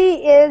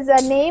Puppy is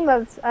a name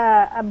of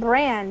a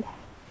brand.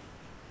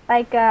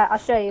 Like I'll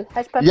show you.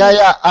 Hush Puppy.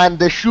 Yeah, and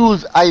the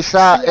shoes, I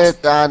saw Yes.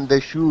 it on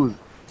the shoes.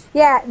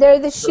 Yeah, they're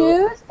the So,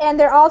 shoes, and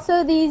they're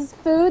also these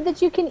food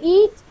that you can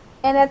eat,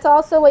 and that's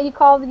also what you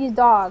call these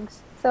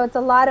dogs. So it's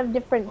a lot of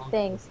different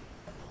things.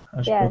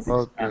 Hush Yes. puppies.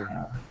 okay,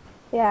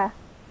 Yeah.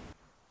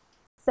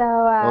 So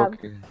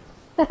okay,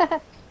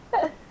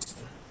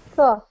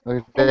 cool.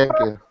 okay, And thank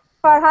you.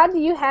 Farhad, do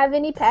you have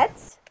any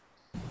pets?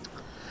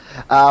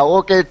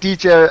 Okay,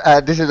 teacher,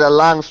 this is a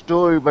long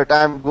story, but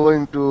I'm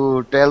going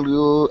to tell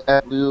you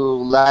if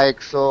you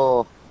like.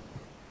 So,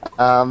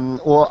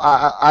 well,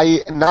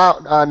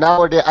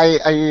 nowadays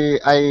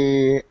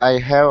I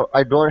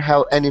don't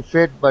have any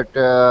pet, but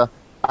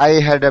I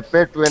had a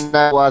pet when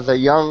I was a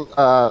young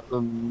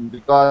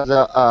because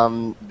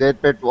that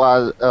pet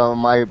was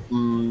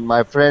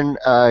my friend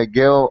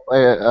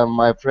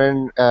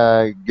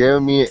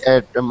gave me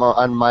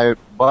on my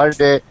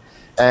birthday,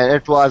 and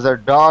it was a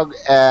dog,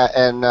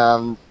 and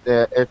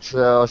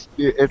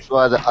it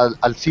was an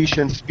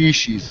Alsatian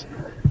species.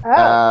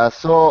 Oh.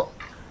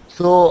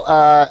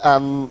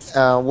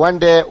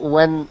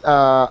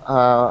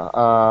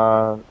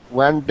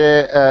 One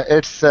day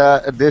it's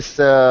this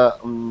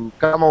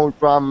come out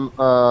from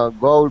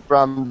go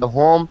from the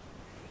home,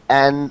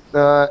 and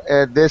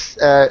this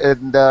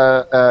in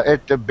the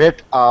it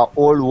bit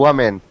old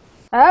woman.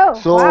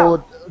 Oh, wow.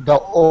 The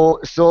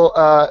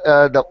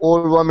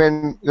old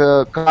woman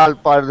called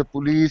for the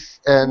police,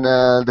 and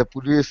the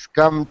police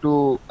come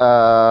to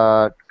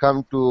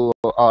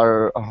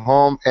our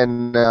home,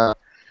 and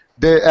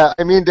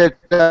I mean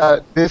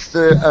that this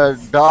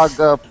dog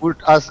put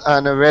us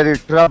in a very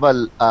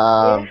trouble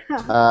Yeah.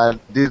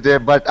 this day.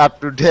 But up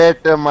to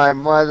date, my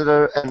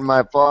mother and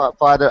my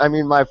father, I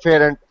mean my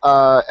parent,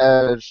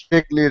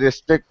 strictly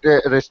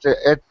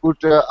it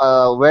put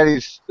a very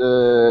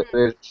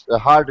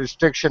hard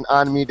restriction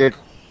on me that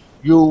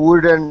you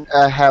wouldn't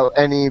have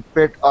any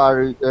pet,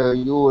 or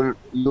you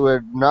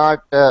would not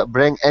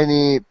bring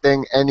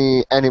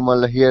any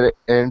animal here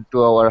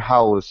into our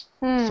house.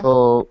 Hmm.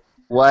 So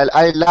while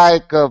I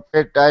like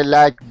pet, I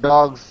like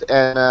dogs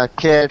and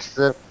cats,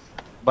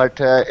 but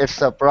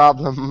it's a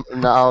problem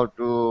now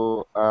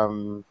to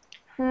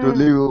Hmm.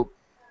 live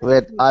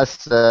with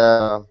us.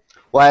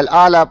 While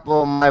all of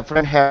my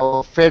friend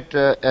have pet,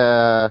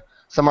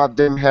 some of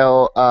them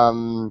have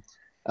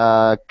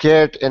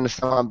cat, and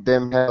some of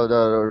them have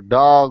the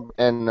dog,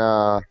 and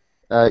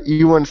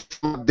even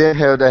some of them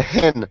have the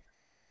hen.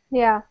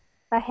 Yeah.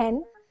 A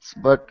hen.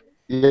 But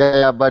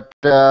but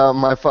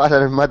my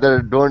father and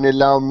mother don't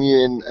allow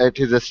me, and it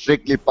is a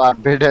strictly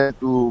forbidden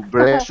to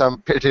bring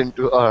some pet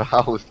into our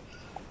house.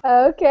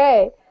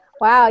 Okay.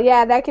 Wow.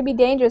 Yeah, that could be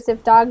dangerous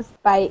if dogs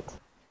bite.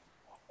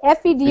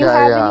 Effie, do you Yeah,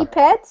 have any yeah.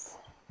 pets?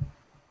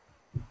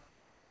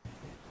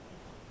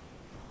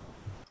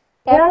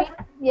 Yes, Effie,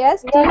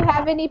 yes. Do you yes,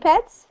 have any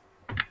pets?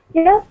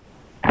 yes.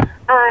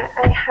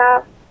 I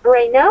have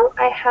right now.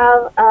 I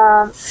have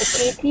a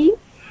kitty,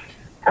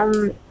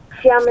 um,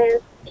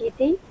 Siamese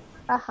kitty.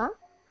 Uh-huh.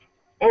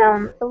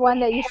 Um, The one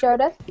that you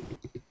showed us?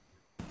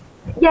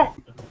 yes.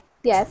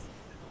 Yes.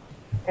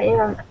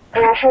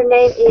 Her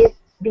name is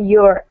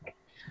Bjork,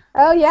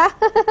 Oh, yeah.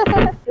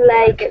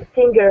 like a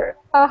singer.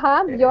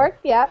 Uh-huh. Bjork,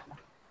 yep.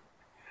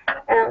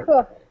 Um,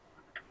 Cool.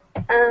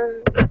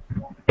 um,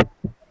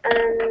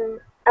 and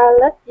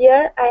last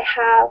year I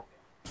had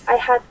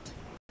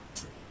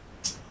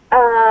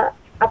a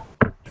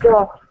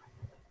dog.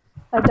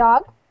 A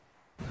dog?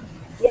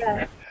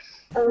 Yeah.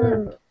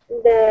 Hmm.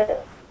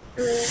 The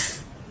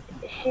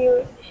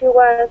she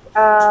was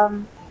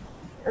um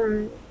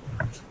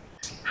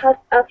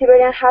a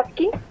Siberian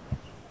Husky,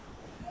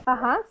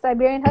 Uh-huh.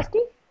 Siberian Husky?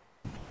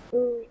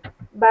 mm,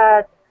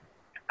 but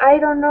I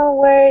don't know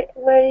where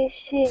is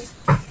she.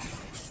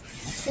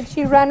 Did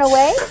she run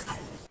away?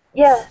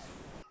 Yeah.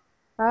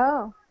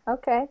 Oh,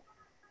 okay.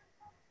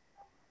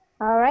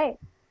 All right.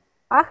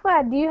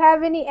 Ahmad, do you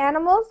have any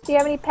animals? Do you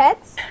have any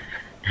pets?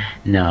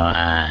 No,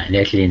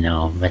 lately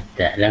no, but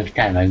a long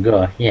time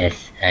ago,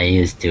 yes, I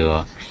used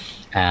to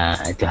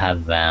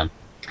have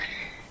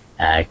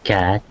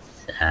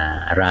cats,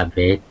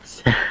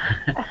 rabbits.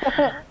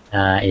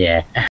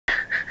 Yeah,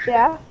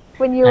 Yeah,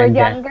 when you were and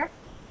younger.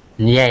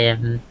 yeah,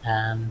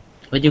 yeah.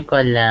 What do you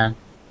call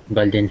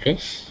golden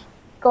fish?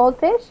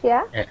 Goldfish,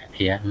 yeah.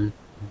 Yeah,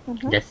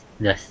 Mm-hmm. just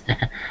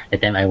the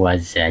time I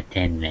was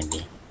 10 maybe.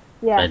 It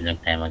Yeah. was a long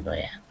time ago,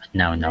 yeah. But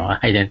now, Right. no,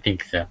 I don't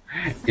think so.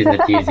 It's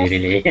not easy,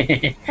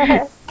 really.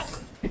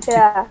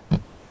 Yeah.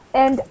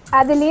 And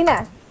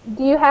Adelina,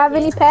 do you have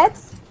any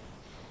pets?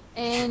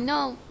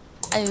 No,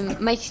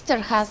 my sister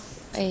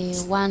has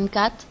one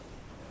cat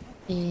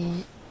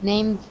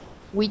named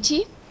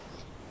Witchy.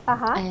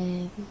 Uh-huh.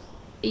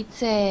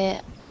 It's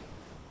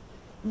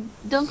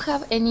don't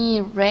have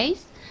any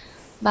race,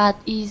 but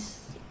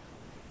is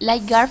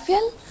like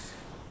Garfield,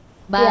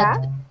 but Yeah.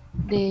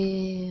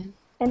 the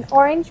An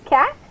orange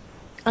cat?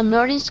 an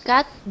orange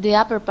cat, the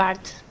upper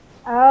part.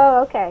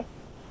 Oh, okay.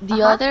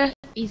 The Uh-huh. other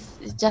is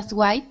just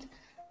white.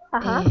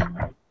 Uh-huh. Uh,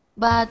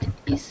 but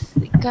it's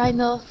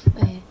kind of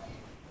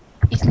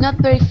it's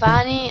not very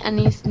funny and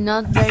it's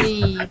not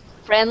very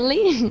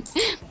friendly.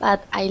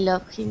 But I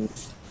love him.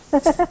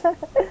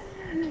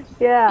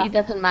 Yeah. It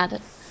doesn't matter.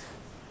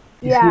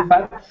 Is he Yeah.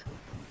 fat?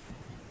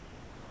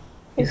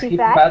 Is Is he he fat?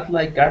 fat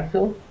like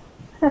Garfield?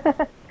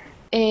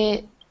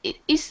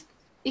 Is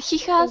he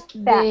has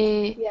Fat.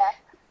 the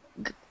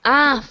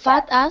Yeah.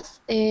 fat as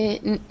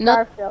not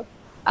Garfield.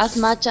 as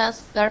much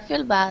as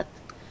Garfield, but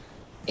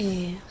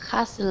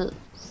has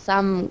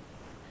some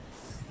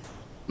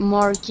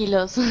more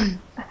kilos.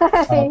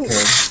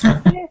 Okay.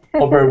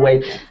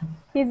 Overweight.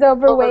 He's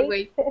overweight.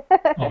 Overweight.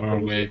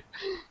 Overweight.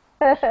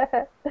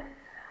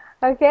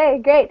 Okay,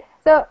 great.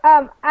 So,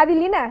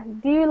 Adelina,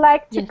 do you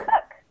like to Yes. cook?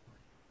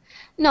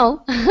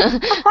 No,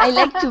 I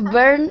like to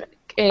burn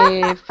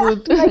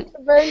food. You like to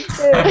burn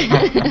food.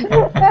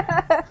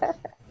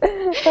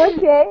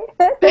 Okay.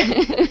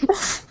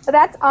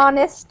 That's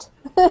honest.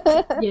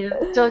 Yeah,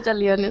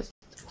 totally honest.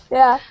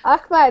 Yeah.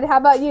 Ahmad, how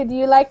about you? Do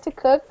you like to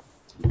cook?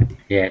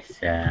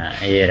 Yes,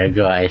 a year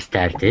ago I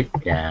started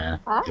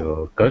Ah.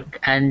 to cook,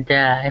 and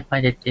I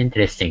find it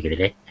interesting,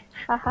 really.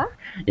 Uh-huh.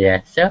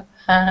 Yeah, so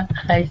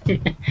I still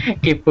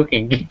keep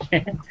cooking.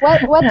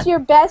 What's your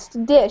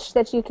best dish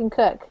that you can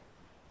cook?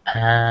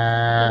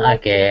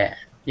 Like Okay.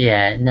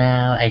 Yeah,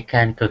 now I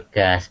can cook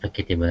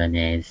spaghetti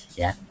bolognese.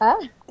 Yeah.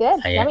 Oh,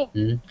 good. Yeah. Yummy.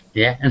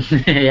 Yeah.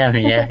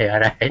 Yummy. Yeah,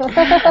 you're right.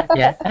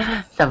 Yeah.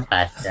 Some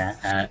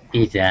pasta,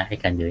 pizza. I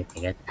can do it. I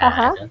guess.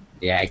 Uh-huh.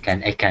 Yeah, I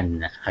can.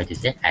 How to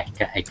say?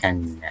 I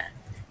can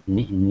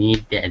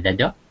knead the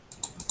dough.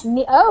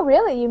 Oh,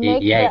 really? You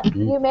make Yeah.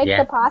 you make Yeah.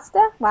 the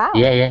pasta? Wow.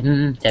 Yeah. Yeah.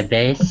 The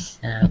base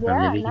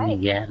from the Yeah, beginning. nice.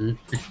 Yeah.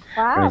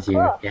 Wow, From zero.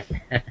 cool. Yeah.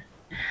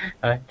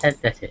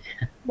 That's it.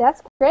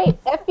 That's great.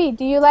 Effie,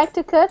 do you like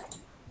to cook?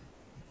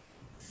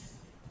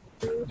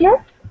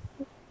 Yes,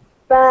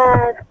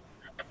 but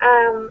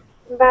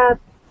but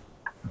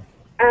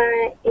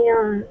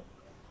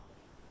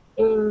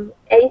in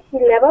AC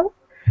level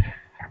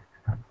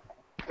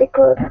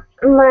because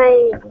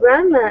my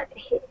grandma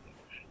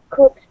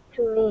cooks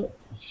to me.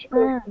 She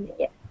cooks to me.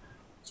 Yes,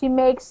 She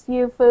makes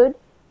you food?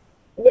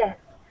 yes,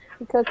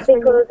 She cooks for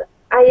you? because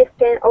I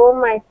spend all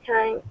my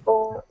time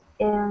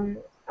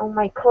on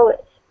my college.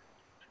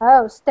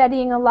 Oh,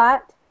 studying a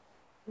lot?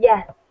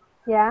 Yes,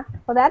 Yeah.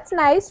 Well, that's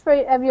nice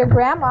of your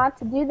grandma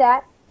to do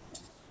that.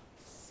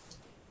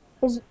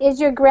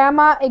 Is your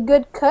grandma a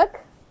good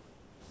cook?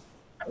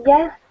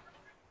 yes.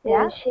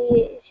 Yeah. And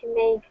she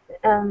makes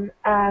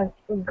a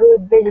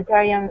good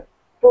vegetarian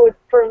food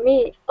for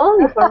me,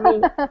 only for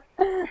me.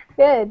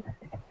 Good.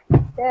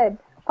 Good.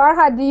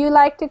 Farhad, do you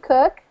like to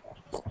cook?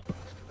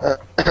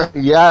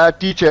 Yeah,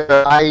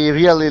 teacher, I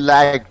really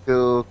like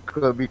to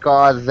cook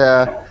because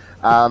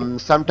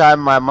sometimes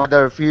my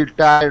mother feel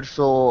tired,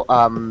 so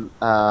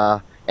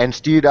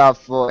instead of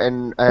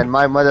in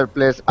my mother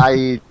place,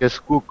 I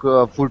just cook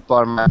food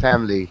for my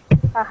family.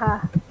 Uh-huh.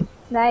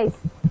 Nice.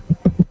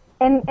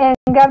 And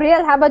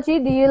Gabriel, how about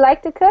you? Do you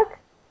like to cook?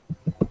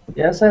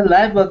 Yes, I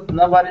like, but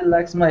nobody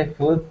likes my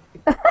food.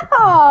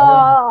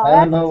 Oh, I don't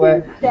that's know too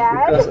why, sad.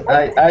 because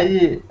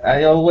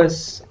I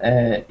always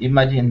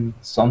imagine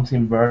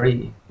something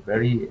very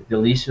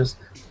delicious,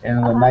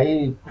 and when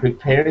I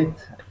prepare it,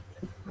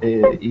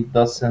 it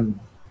doesn't.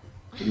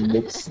 It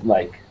looks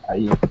like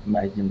I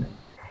imagine it,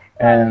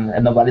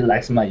 and nobody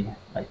likes my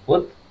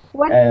food,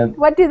 and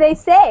What do they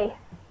say?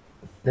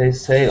 they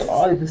say,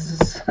 "Oh, this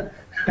is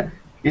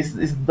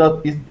it's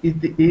not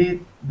it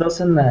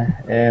doesn't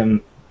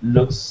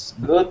looks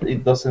good.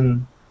 It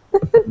doesn't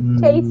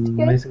Taste me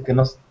good? dice que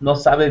no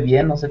sabe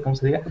bien, no sé cómo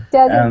se diga.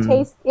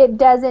 It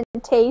doesn't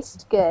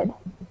taste good.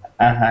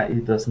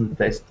 It doesn't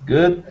taste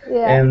good.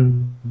 Yeah.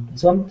 And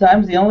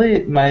sometimes the only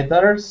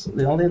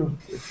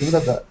thing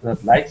that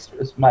likes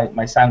is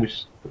my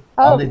sandwich.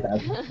 Oh. Only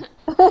that.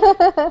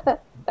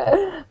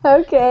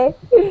 Okay.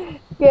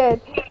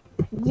 Good.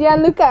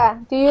 Gianluca,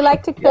 do you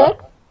like to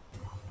cook?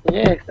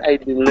 Yes, I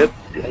deliver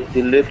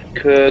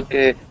cook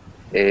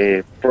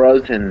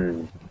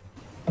frozen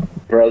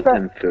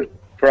food.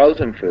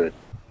 Frozen food.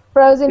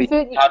 Frozen Which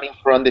food? coming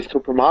from the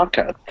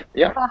supermarket.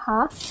 Yeah.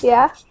 Uh-huh.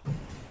 Yeah.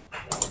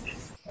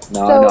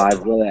 No,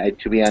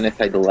 to be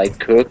honest, I don't like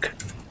cook.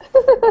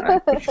 I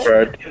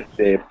prefer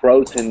the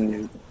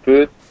frozen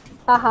food.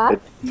 Uh-huh.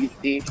 It's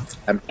easy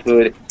and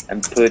put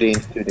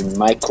into the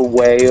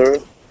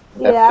microwave.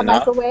 That's Yeah, enough.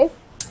 microwave.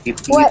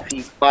 It's What?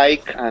 easy,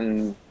 like,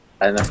 and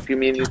in a few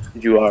minutes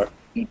you are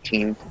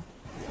eating.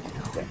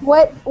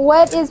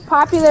 What is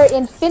popular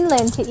in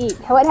Finland to eat?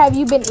 What have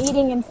you been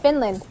eating in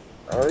Finland?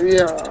 Oh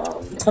yeah,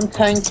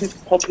 sometimes it's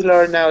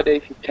popular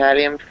nowadays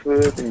Italian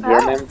food and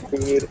German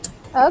food.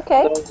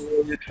 Okay. So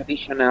the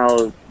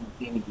traditional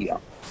thing here.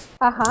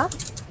 Uh-huh.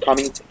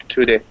 Coming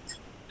to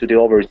the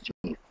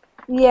overseas.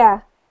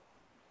 Yeah.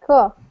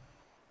 Cool.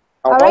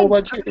 How about you?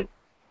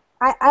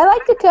 I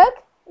like to cook.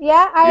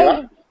 Yeah,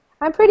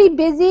 I'm pretty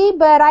busy,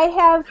 but I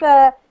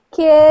have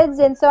kids,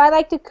 and so I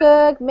like to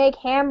cook, make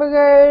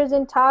hamburgers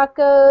and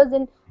tacos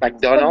and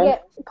McDonald's?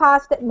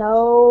 pasta.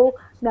 No,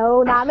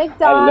 not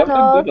I love McDonald's.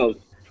 McDonald's.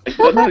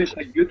 McDonald's is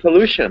a good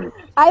solution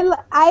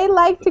I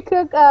like to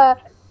cook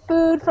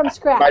food from by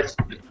scratch.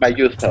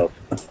 yourself.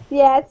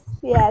 Yes,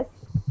 yes,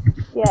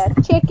 yes.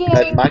 But Chicken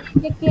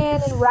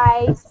and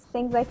rice,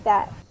 things like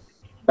that.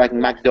 Yeah.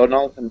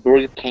 McDonald's and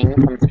Burger King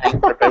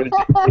sometimes are very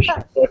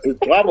delicious for your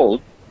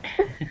travels.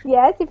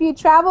 Yes, if you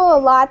travel a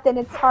lot, then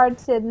it's hard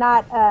to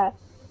not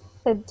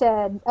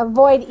to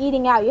avoid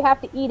eating out. You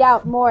have to eat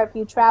out more if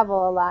you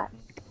travel a lot.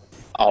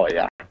 Oh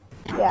yeah.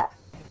 Yeah.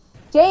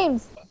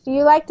 James, do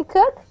you like to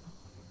cook?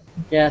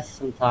 Yes,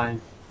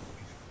 sometimes.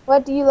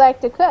 What do you like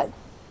to cook?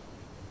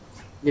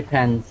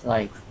 Depends,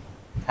 like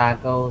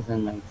tacos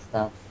and like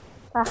stuff.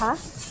 Uh-huh.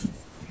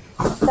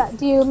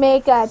 Do you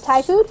make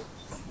Thai food?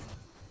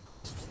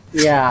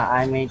 Yeah,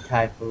 I made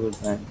Thai food,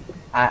 but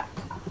I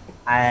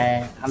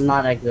I'm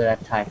not that good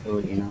at Thai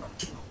food, you know.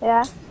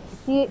 Yeah.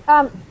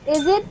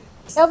 Is it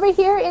over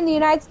here in the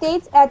United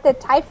States at the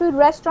Thai food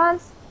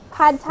restaurants?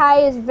 Pad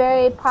Thai is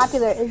very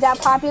popular. Is that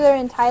popular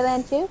in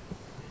Thailand too?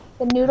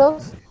 The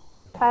noodles?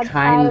 Pad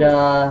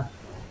Thai?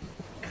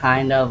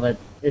 Kinda, but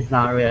it's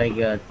not really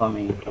good for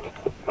me.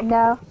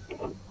 No.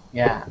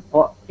 Yeah,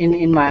 or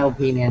in my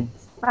opinion,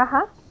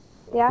 Uh-huh.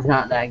 Yeah. it's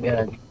not that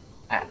good.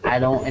 I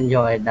don't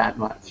enjoy it that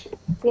much.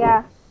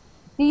 Yeah.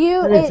 Do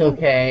you But it's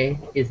okay.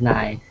 It's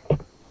nice.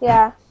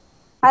 yeah.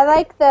 I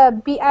like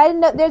the beef. I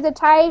know there's a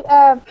Thai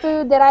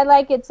food that I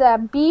like. It's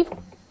beef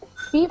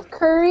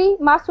curry,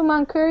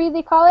 masuman curry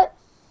they call it.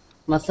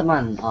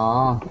 Masaman.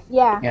 Oh.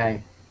 Yeah. Yeah.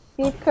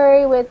 Beef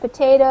curry with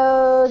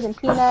potatoes and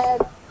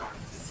peanuts.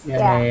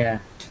 Yeah.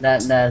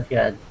 That's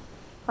good.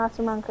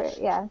 Masuman curry.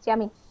 Yeah, it's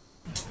yummy.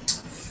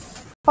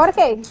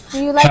 Jorge,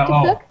 do you like to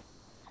Hello. cook?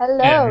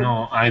 Hello.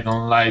 No, I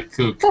don't like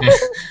cook.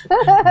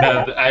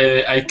 But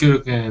I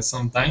cook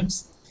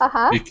sometimes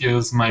Uh-huh.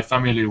 because my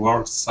family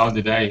works all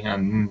the day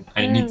and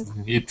I need to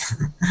eat.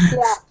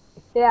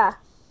 Yeah.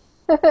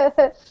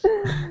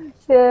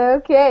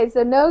 Okay,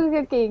 so no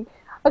cooking.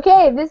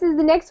 Okay, this is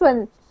the next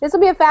one. This will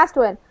be a fast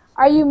one.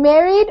 Are you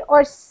married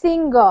or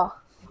single?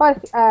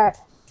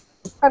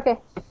 Okay.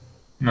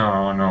 No,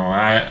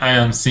 I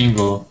am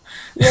single.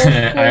 You're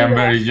I am single.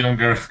 very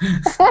younger.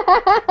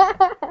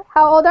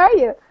 How old are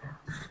you?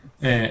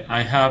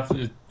 I have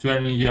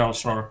 20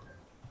 years old.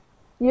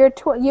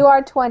 You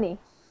are 20.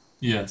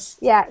 Yes.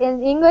 Yeah,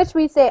 in English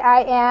we say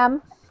I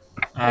am.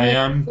 I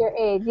am Your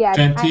age. Yeah,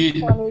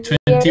 20, I'm 20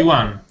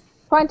 21.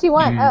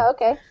 21. In, Oh,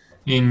 okay.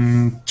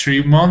 In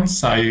 3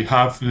 months, I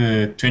have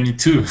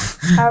 22.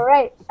 All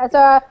right.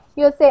 So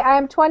you'll say I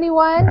am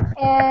 21,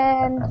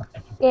 and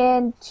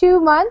in 2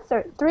 months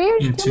or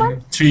 2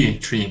 months? 3.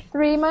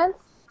 3 months,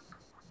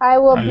 I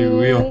will be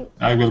be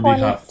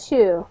half.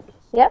 22.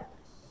 Yep.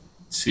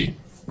 See.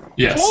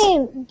 Yes.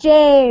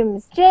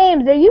 James,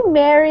 are you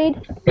married?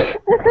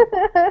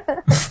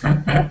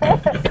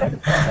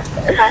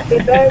 Happy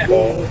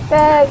birthday.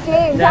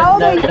 James, how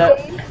old are you,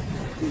 James?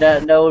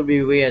 That would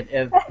be weird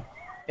if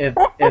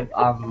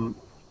I'm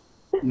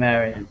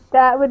married.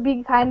 That would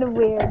be kind of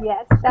weird.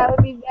 Yes, that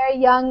would be very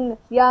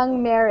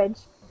young marriage.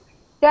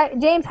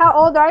 James, how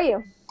old are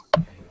you?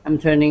 I'm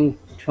turning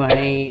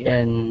 20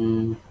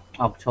 in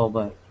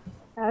October.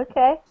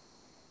 Okay.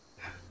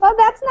 Well,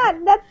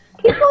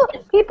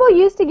 people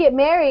used to get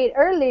married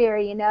earlier,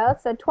 you know.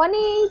 So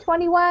 20,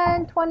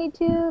 21,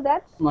 22,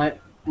 that's My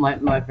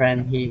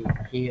friend he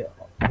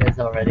is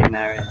already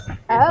married. He's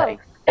like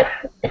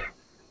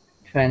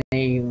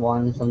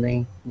 21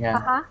 something. Yeah.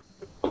 Uh-huh.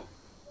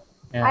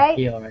 Yeah,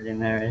 he already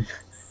married.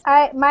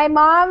 My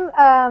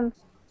mom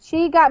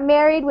she got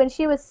married when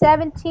she was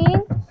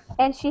 17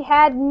 and she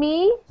had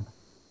me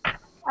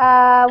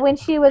when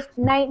she was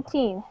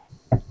 19.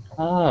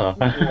 Oh.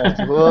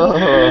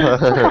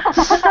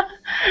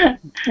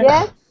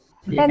 Yes.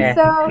 Yeah. And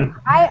so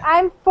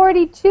I'm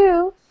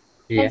 42,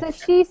 Yeah. and so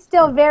she's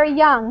still very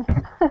young,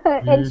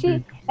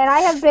 and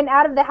I have been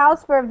out of the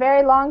house for a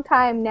very long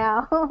time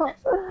now.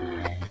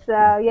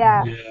 So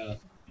yeah.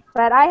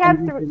 But I have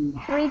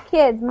three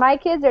kids. My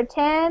kids are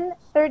 10,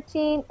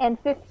 13, and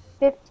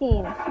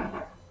 15.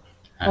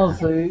 Oh,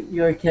 so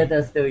your kids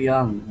are still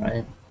young,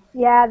 right?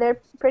 Yeah, they're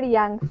pretty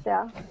young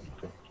still.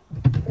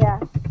 Yeah.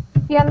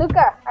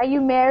 Gianluca, are you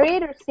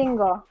married or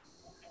single?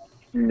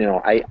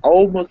 No, I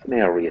almost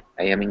married.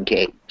 I am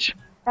engaged.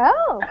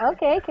 Oh,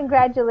 okay.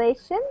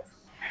 Congratulations.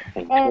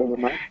 Thank you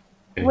very much.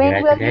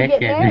 When will you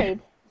get married?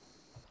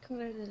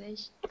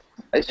 Congratulations.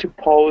 I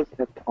suppose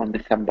that on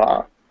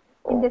December.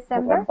 In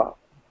December?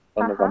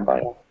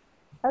 November.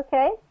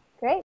 Okay,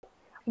 great.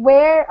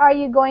 Where are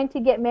you going to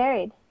get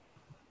married?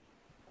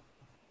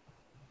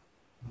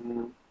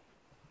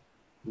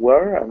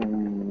 Where?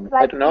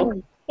 I don't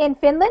know. In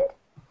Finland?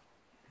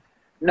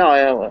 No,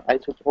 I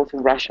suppose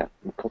in Russia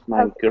because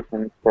my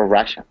girlfriend is from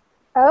Russia.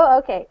 Oh,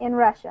 okay, in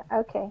Russia.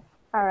 Okay,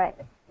 all right.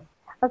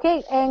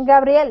 Okay, and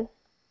Gabriel?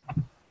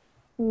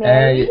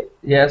 Married?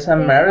 Yes,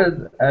 I'm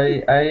married.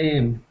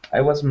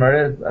 I was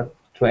married at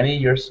 20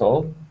 years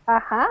old.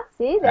 Uh-huh,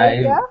 see, there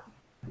you go.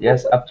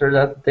 Yes, after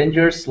that, 10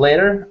 years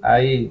later,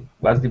 I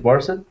was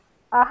divorced.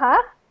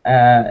 Uh-huh.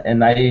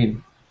 And I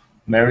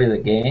married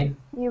again.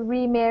 You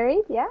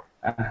remarried, yeah?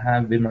 I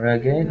have been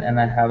married again, and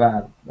I have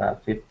a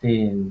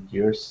 15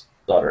 years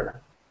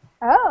daughter.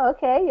 Oh,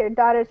 okay. Your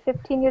daughter's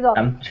 15 years old.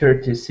 I'm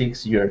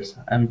 36 years.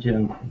 I'm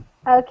young.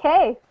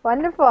 Okay,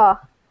 wonderful.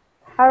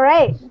 All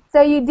right.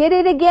 So you did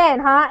it again,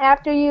 huh?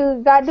 After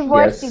you got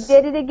divorced, you Yes.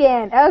 did it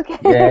again. Okay.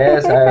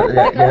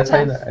 Yes,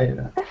 I know. I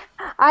know.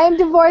 I am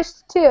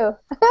divorced too.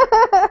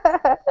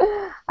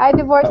 I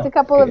divorced a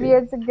couple of Okay.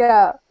 years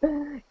ago.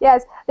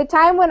 Yes, the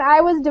time when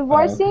I was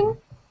divorcing, Okay.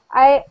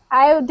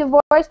 I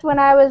divorced when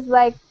I was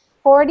like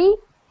 40,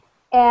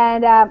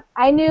 and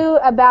I knew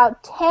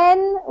about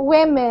 10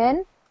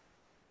 women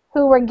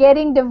who were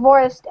getting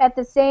divorced at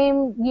the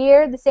same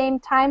year, the same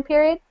time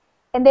period,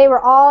 and they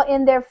were all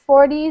in their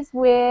 40s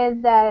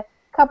with a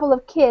couple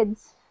of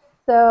kids.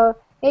 So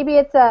maybe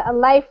it's a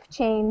life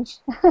change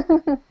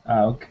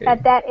Okay.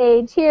 at that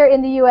age here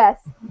in the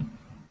U.S.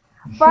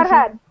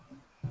 Farhad,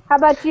 how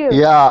about you?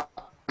 Yeah,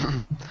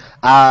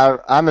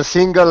 I'm a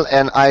single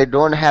and I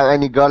don't have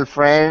any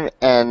girlfriend.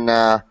 And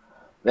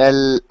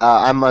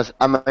I'm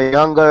a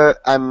younger.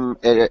 I'm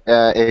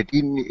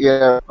 18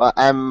 year.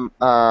 In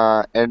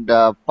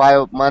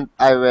 5 months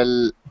I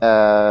will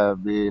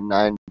be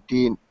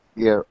 19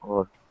 year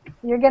old.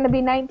 You're going to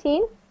be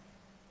 19?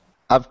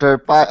 After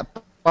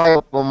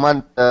 5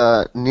 months,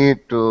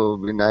 need to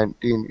be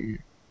 19.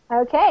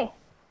 Okay.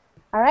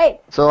 All right.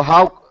 So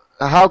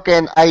how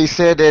can I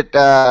say that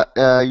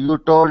you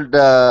told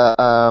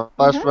the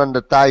first Mm-hmm. one,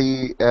 the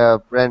Thai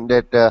friend,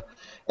 that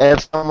if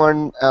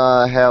someone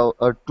have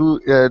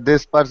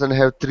this person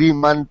have 3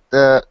 months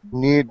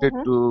needed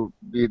Mm-hmm. to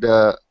be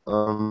the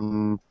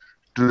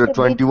to the To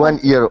be 21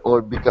 20. year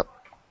old become.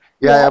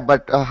 Yeah, Yes.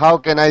 but how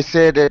can I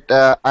say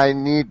that I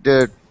need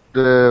the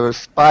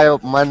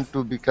 5 month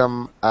to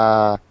become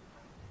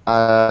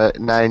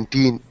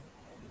 19?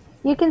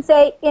 You can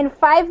say, in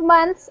 5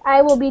 months,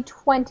 I will be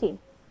 20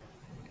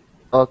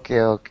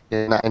 Okay,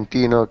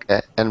 19,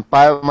 okay. In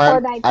 5 months, or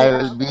I 19.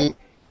 will be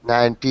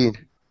 19.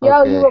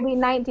 Yo, you Okay. will be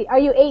 19. Are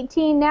you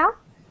 18 now?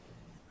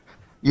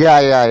 Yeah.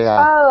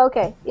 Oh,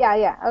 okay.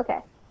 Yeah. Okay.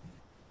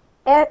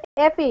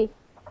 Effie,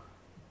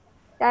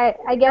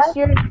 I guess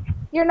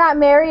you're not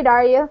married,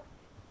 are you?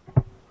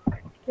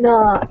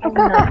 No, I'm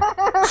not.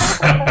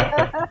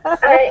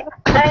 I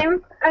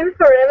I'm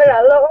forever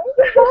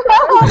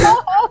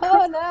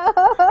Oh no.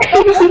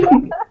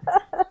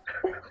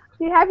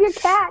 You have your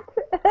cat.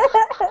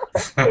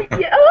 alone.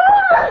 Yeah.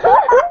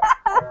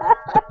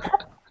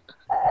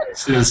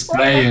 She's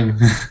playing.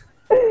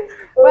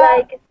 Well,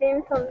 Like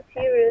Simpson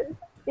series,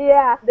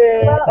 yeah.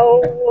 the Well,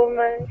 old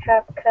woman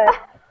have cat.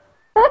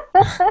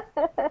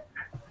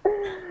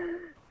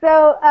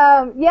 so,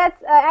 yes,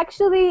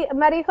 actually,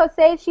 Maria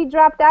Jose, she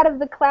dropped out of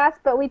the class,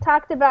 but we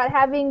talked about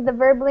having the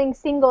Verbling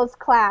singles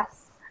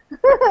class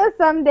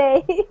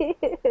someday.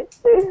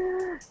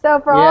 So,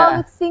 for all Yeah,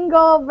 the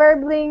single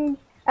Verbling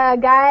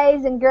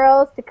guys and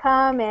girls to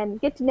come and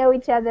get to know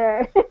each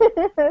other.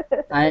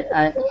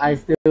 I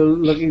still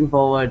looking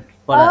forward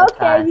for that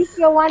Okay, you class.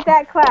 still want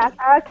that class.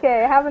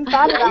 Okay, I haven't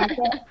thought about Lisa,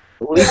 it.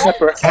 Lisa,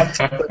 perhaps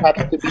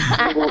to be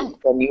single is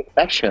a new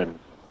fashion.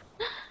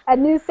 A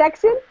new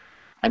section?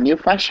 A new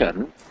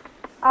fashion?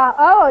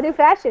 Oh, a new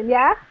fashion,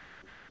 yeah?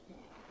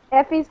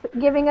 Effie's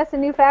giving us a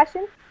new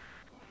fashion?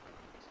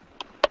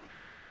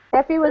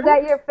 Effie, was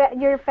that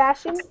your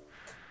fashion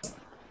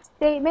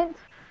statement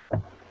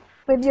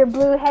with your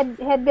blue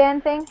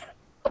headband thing?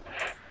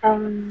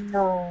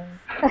 No.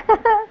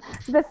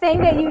 The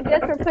thing that you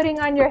just were putting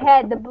on your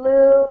head, You the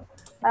blue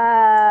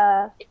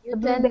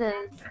band.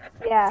 tended.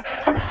 Yeah.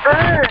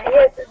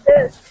 Yes,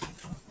 this.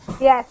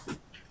 Yes.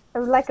 It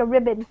was like a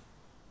ribbon.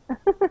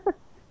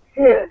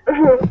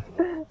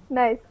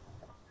 Nice.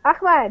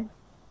 Ahmad,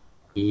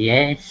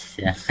 Yes.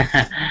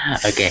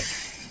 Okay.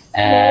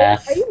 married? Uh,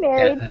 Are you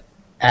married?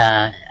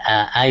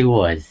 I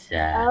was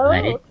Oh,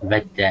 married, okay.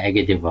 but I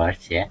got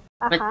divorced. Yeah,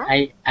 but Uh-huh.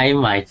 I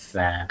might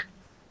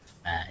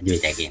do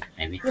it again.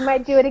 Maybe. You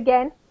might do it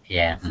again.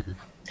 Yeah.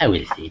 I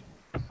will see.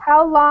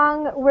 How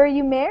long were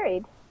you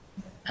married?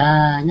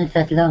 Not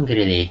that long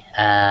really.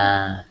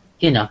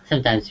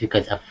 Sometimes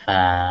because of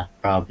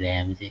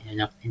problems,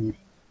 in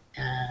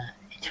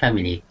each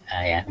family,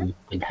 yeah, we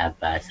could have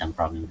some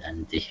problems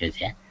and issues,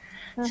 yeah.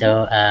 Mm-hmm.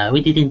 So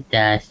we didn't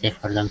stay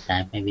for a long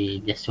time,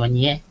 maybe just 1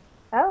 year.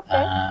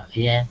 Okay.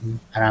 Yeah,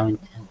 around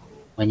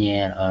 1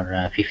 year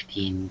or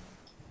 15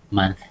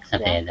 months,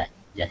 something Yeah. like that.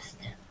 Just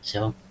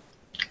so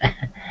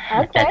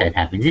Okay. that's what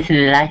happens. This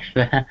is life.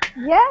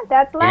 Yeah,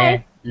 that's Yeah,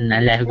 life.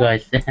 life Yeah.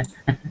 goes.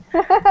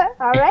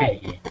 All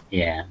right.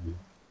 Yeah,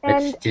 but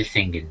And still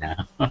single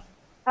now.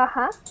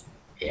 uh-huh.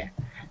 Yeah,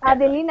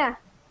 that's all. Adelina,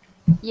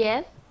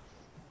 Yes.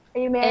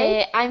 are you married?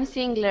 I'm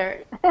single.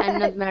 I'm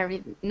not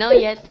married. No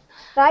yet.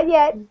 Not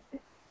yet.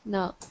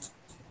 No.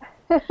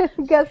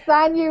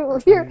 Gassan,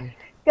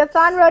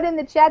 Gassan wrote in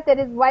the chat that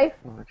his wife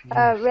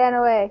ran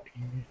away.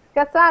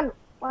 Gassan,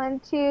 1,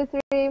 2,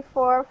 3,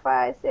 4,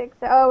 5, 6.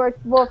 Oh,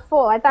 we're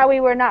full. I thought we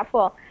were not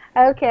full.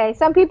 Okay.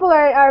 Some people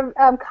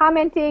are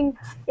commenting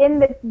in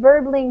the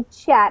Verbling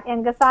chat,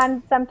 and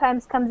Gassan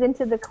sometimes comes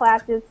into the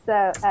classes,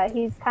 so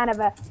he's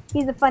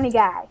a funny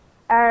guy.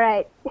 All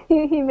right.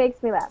 He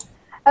makes me laugh.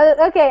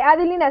 Okay,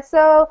 Adelina.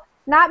 So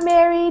not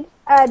married.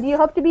 Do you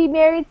hope to be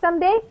married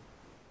someday?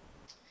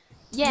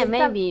 Yeah, Is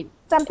some maybe.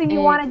 something you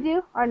Uh, want to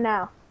do or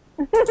no?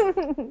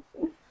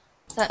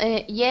 so,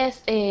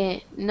 yes,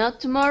 not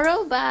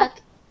tomorrow, but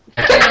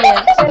few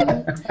years.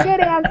 Good, good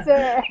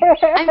answer.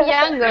 I'm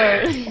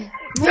younger.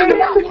 You're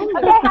young.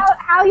 Okay,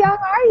 how young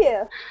are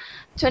you?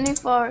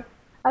 24.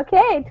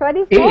 Okay,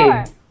 24.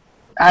 Hey,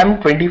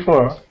 I'm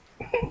 24.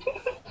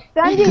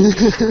 Sandeep,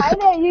 hi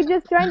there. You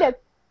just joined us.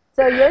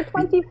 So you're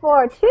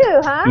 24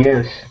 too, huh?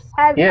 Yes,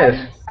 Have are yes.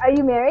 you are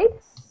you married?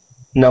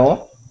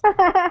 No,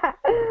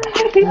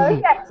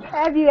 Okay.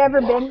 Have you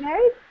ever been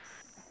married?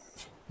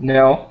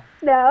 no.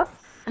 No.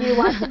 Do you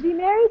want to be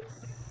married?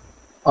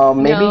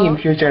 Maybe in No.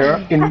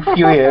 future, in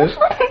few years.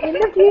 In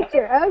the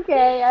future.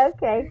 Okay,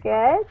 okay,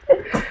 good.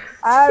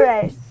 All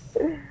right.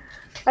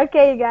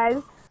 Okay, you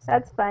guys.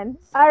 That's fun.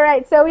 All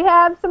right, so we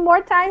have some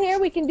more time here.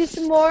 We can do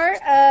some more.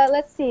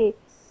 Let's see.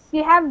 Do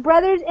you have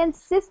brothers and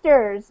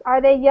sisters?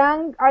 Are they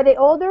young? Are they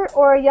older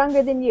or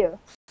younger than you?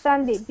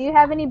 Sandeep, do you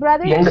have any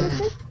brothers or Younger.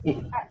 sisters?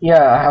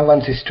 Yeah, I have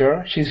one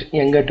sister. She's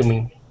younger to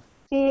me.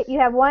 You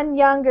have one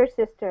younger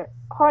sister.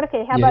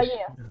 Jorge, how Yes. about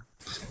you?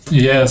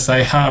 Yes,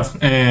 I have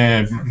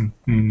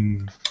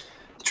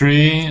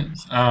three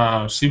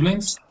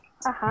siblings,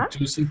 Uh-huh.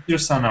 two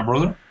sisters and a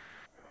brother.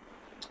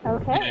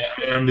 Okay.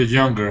 I am the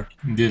younger,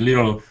 the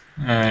little.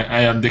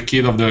 I am the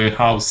kid of the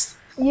house.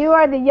 You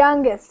are the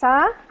youngest,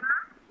 huh?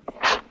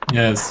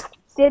 Yes,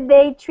 Did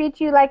they treat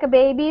you like a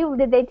baby?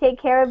 Did they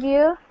take care of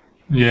you?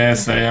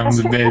 yes, I am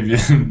the baby,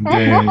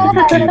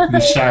 the kid,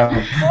 the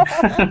child.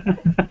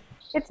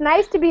 It's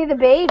nice to be the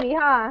baby,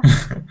 huh?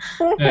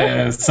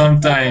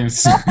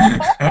 Sometimes.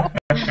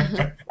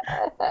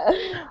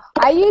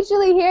 I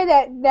usually hear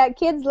that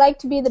kids like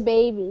to be the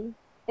baby.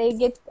 They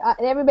get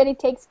everybody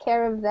takes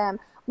care of them.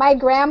 My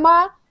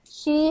grandma,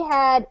 she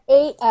had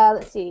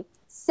let's see,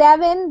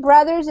 7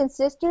 brothers and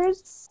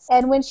sisters,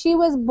 and when she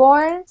was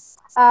born,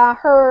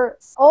 her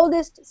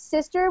oldest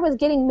sister was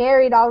getting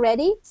married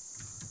already,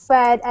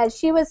 but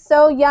she was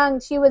so young,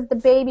 she was the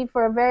baby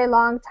for a very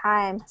long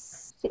time.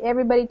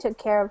 Everybody took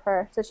care of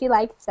her, so she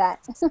liked that.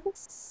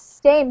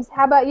 James,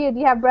 how about you? Do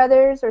you have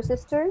brothers or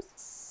sisters?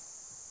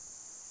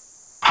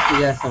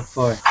 Yes, of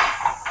course.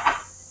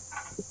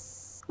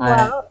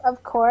 Well,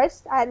 of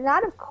course.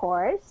 Not of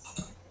course.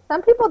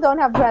 Some people don't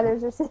have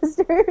brothers or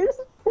sisters.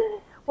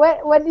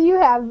 What do you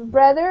have,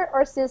 brother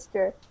or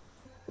sister?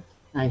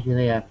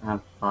 Actually, I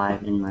have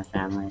 5 in my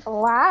family.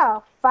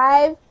 Wow,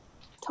 5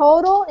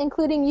 total,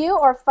 including you,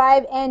 or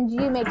 5 and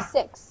you make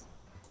 6?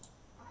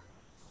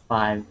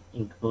 5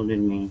 included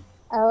me.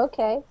 Oh,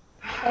 okay.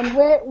 And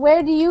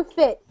where do you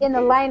fit in the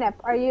lineup?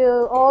 Are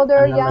you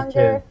older, I'm number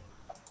younger? 2.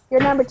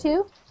 You're number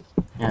 2?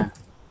 Yeah.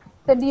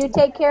 So do you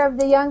take care of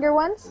the younger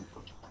ones?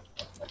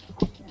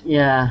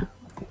 Yeah.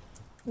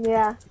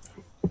 Yeah.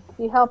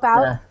 You help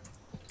out?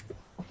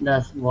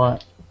 That's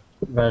what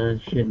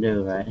brothers should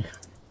do, right?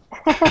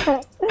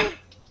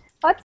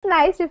 That's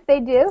nice if they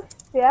do.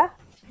 Yeah.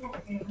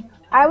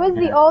 I was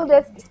the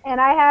oldest, and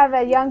I have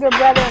a younger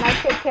brother, and I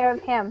took care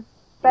of him.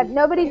 But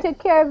nobody took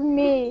care of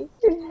me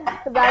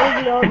because I was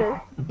the oldest.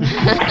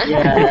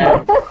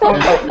 Yeah,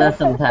 that's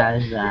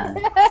sometimes that.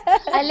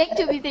 I like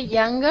to be the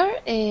younger,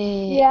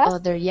 Yeah. or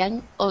the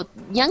younger or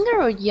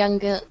The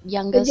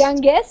youngest.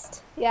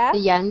 youngest. Yeah. The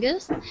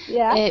youngest,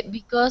 Yeah.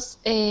 because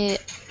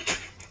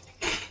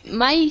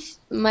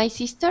my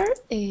sister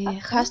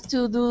has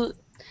to do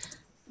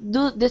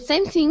the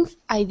same things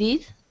I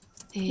did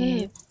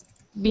Yeah.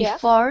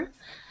 before,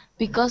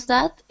 because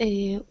that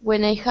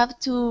when I have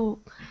to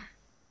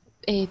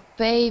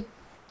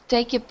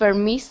take a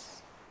permit,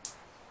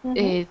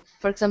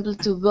 for example,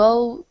 to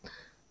go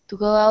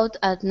out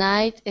at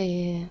night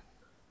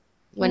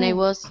when I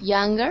was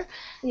younger,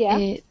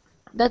 Yeah.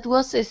 that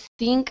was a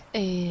thing.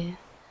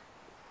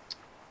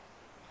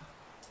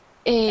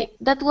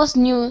 That was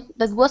new.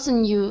 That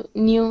wasn't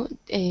new.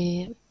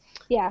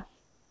 Yeah.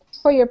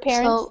 For your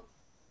parents. So,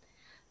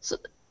 so,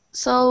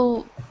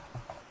 so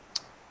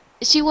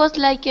she was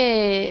like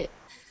a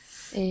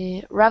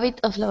rabbit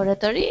of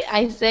laboratory.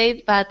 I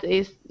say, but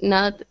it's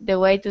not the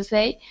way to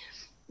say.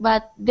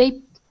 But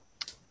they,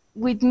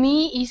 with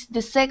me, is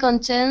the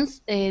second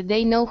chance.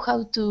 They know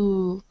how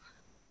to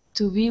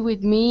be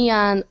with me,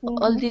 and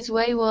all this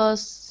way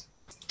was.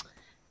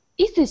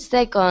 It's the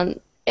second.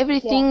 Yeah.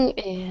 Everything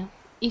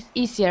is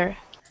easier.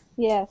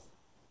 Yes.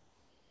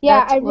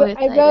 Yeah, That's what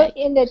I I wrote like.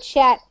 in the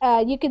chat,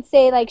 you could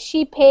say like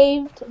she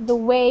paved the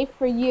way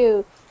for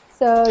you.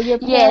 So your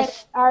parents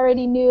Yes,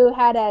 already knew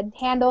how to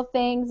handle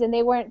things and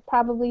they weren't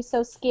probably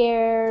so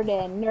scared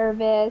and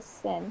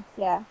nervous and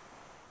yeah.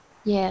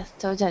 yes,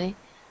 totally.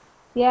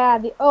 Yeah,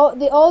 the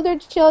older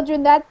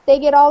children that they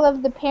get all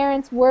of the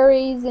parents'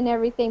 worries and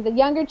everything. The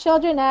younger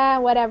children,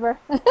 whatever.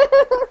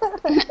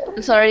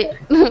 Sorry.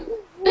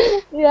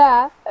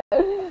 Yeah.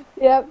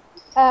 Yep.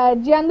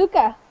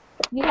 Gianluca,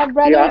 you have Yeah,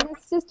 brothers and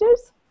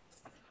sisters?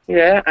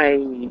 yeah.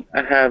 I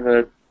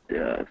have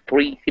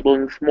 3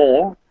 siblings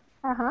more.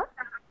 Uh-huh.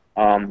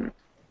 Um,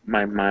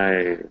 my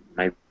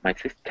My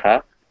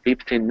sister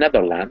lives in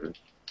Netherlands.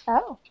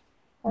 Oh,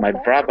 My okay.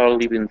 brother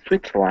lives in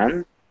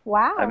Switzerland,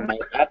 and Wow. my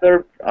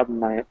other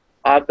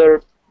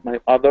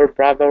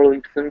brother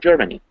lives in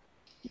Germany.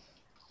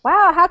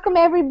 Wow, how come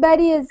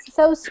everybody is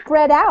so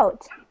spread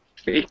out?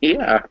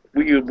 Yeah,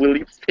 we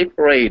live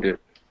separated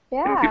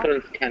in Yeah,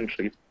 different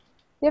countries.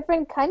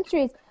 different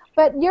countries.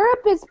 But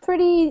Europe is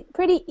pretty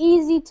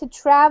easy to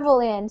travel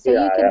in, so you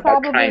Yeah, can yeah, by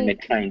train, probably, by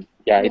train.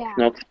 Yeah, it's yeah,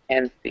 not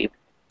expensive.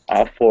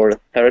 For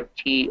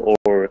 $30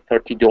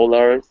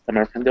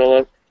 American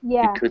dollars, you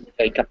yeah, could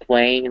take a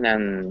plane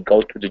and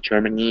go to the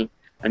Germany,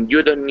 and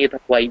you don't need a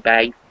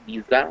flyby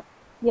visa.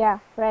 yeah,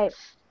 right.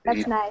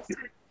 That's It, nice.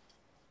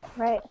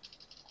 Right.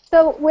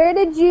 So where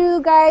did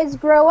you guys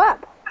grow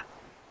up?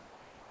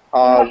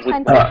 In what with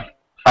country?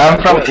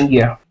 I'm from well,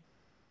 India.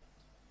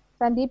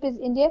 Sandeep is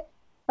India.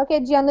 Okay,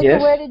 Gianluca,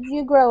 Yes. where did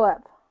you grow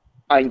up?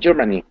 in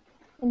Germany.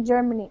 In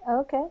Germany.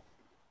 Okay.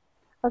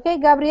 Okay,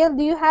 Gabriel,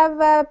 do you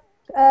have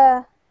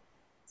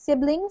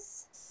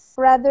siblings,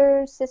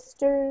 brothers,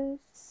 sisters?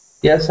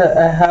 Yes,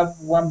 I have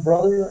one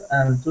brother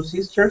and two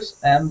sisters.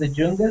 I'm the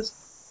youngest,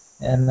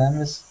 and I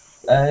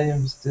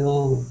am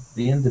still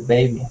being the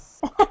baby.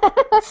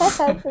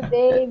 That's a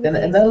And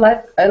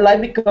baby. I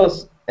like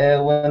because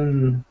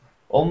when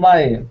all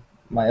my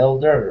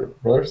older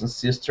brothers and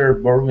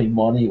sisters borrow me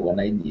money when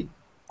I need.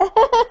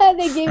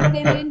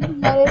 They lend you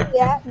money.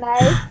 Yeah,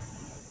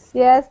 nice.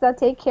 Yes, they'll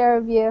take care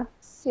of you.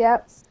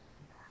 Yep.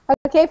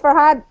 Okay,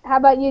 Farhad, how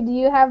about you? Do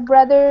you have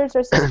brothers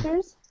or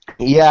sisters?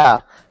 Yeah,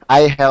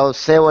 I have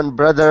 7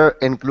 brother,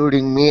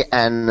 including me,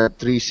 and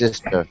 3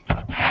 sister.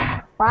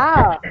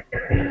 Wow,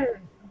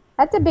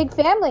 that's a big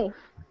family.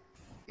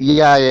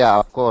 Yeah, yeah,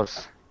 of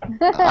course.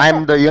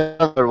 I'm the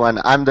younger one.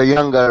 I'm the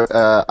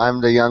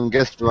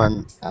youngest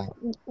one.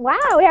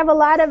 Wow, we have a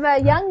lot of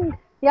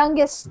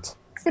youngest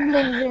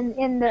siblings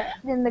in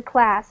the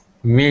class.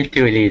 Me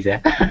too,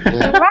 Lisa.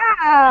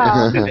 Wow.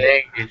 I'm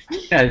the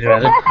youngest as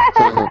well.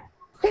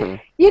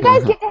 You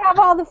guys get to have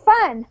all the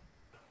fun.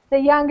 The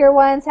younger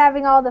ones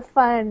having all the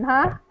fun,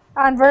 huh?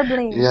 On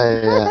Verbling.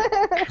 Yeah, yeah,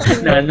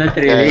 No, not yeah,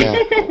 really. yeah.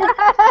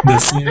 The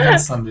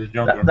seniors and the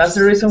That's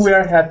the youngers. reason we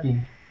are happy.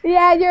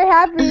 Yeah, you're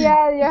happy.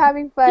 Yeah, you're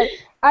having fun.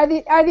 Are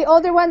the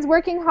older ones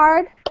working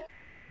hard?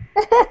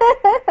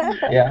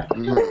 Yeah.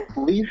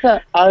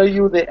 Lisa, are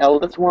you the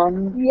eldest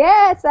one?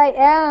 Yes, I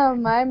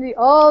am. I'm the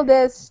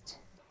oldest.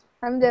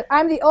 I'm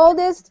the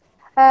oldest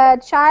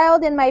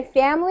child in my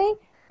family.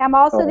 I'm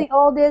also Oh, the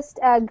oldest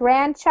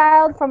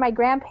grandchild for my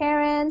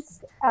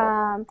grandparents.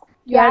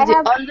 You Yeah, are I the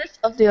have. oldest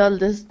of the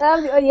oldest.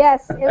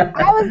 Yes,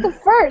 I was the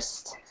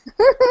first.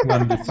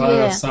 When the Yeah.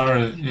 fathers are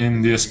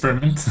in the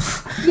experiment.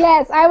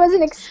 Yes, I was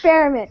an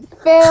experiment.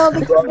 Failed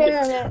you are the,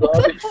 experiment. you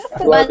are the,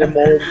 you are But the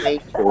more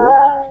mature.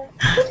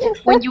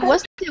 when you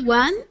was the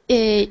one,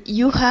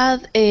 you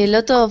had a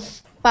lot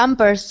of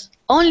pampers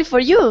only for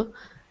you.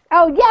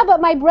 Oh yeah, but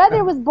my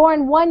brother was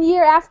born 1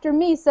 year after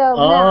me, so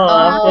no, Oh,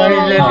 no,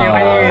 unfortunately,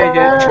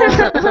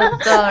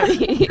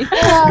 Sorry.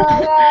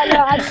 no.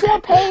 I'm still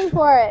paying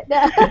for it.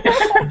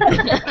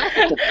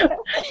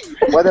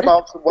 What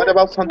about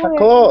Santa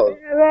Claus?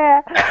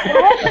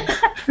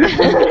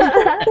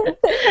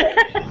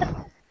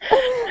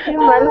 Qué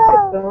malo que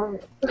son.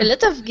 A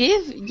lot of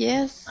gift,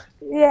 yes.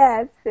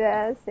 Yes.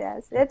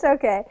 It's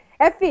okay.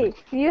 Effie,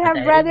 do you but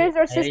have brothers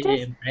or I really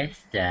sisters?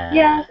 impressed.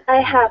 Yes,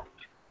 I have.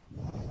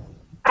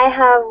 I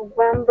have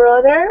one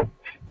brother.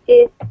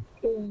 He's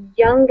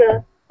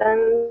younger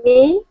than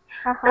me,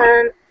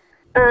 Uh-huh.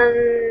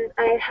 and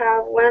I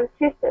have one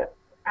sister,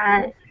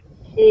 and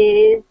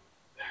she's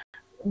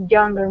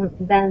younger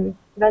than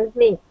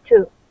me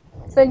too.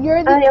 So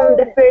you're the I am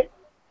the oldest. first.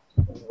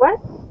 What?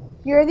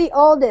 You're the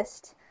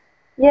oldest.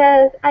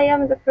 Yes, I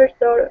am the first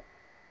daughter.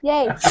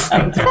 Yay.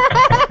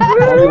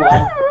 Only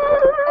one.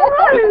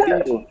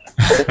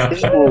 The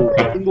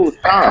single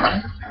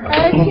son.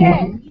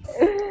 Okay.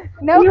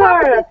 No You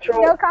are a competition.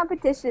 troll. No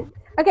competition.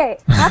 Okay,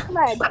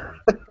 Ahmad.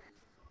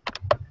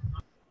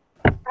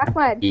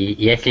 Ahmad,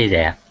 Yes,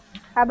 Lisa.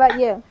 how about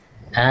you?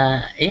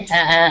 As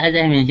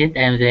I mentioned,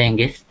 I'm the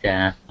youngest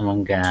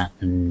among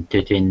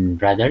 2 twin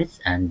brothers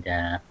and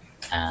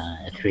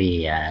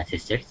 3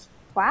 sisters.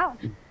 Wow.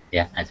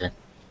 Yeah, as well.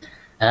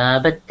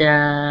 But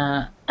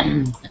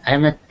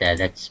I'm not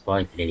that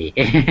spoiled, really.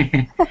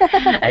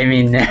 I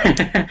mean,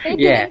 They yeah.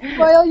 didn't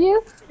spoil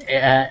you?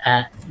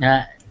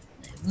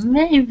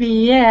 Maybe,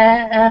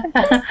 yeah.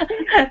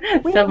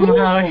 We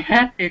Somehow,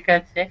 yeah, you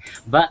can say.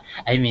 But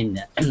I mean,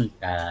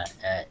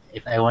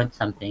 if I want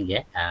something,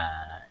 yeah,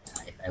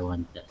 if I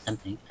want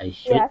something, I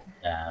should,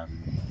 yeah,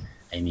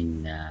 I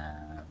mean,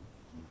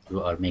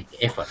 do or make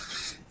effort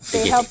to they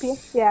get help it. you.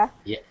 Yeah.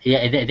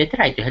 Yeah, they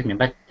try to help me,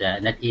 but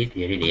not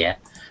easily, really, yeah.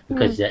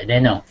 Because they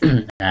know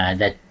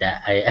that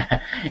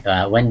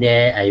I one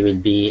day I will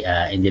be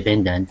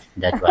independent.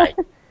 That's why.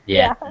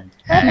 Yeah.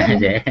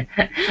 Yeah.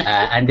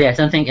 And there's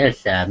something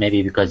else,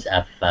 maybe because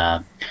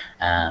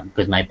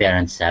my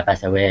parents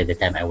passed away at the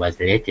time I was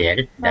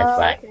little. That's Oh,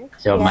 why. okay.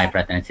 So my Yeah.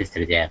 brother and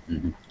sister, yeah,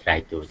 try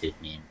to teach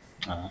me.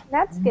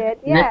 That's good.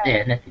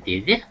 Yeah. Not it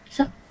is. Yeah.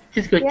 So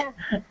it's good. Yeah.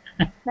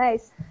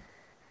 Nice.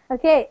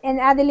 Okay, and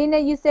Adelina,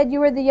 you said you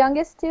were the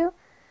youngest too?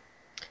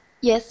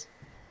 Yes.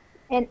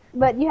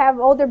 But you have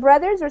older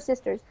brothers or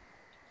sisters?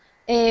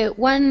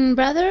 One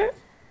brother,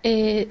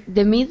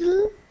 the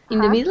middle,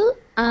 in the middle,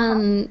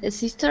 and a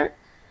sister,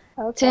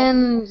 Okay.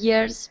 10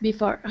 years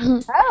before.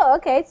 Oh,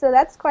 okay. So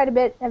that's quite a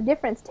bit of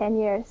difference, 10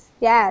 years.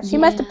 Yeah, she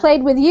must have Yeah.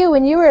 played with you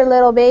when you were a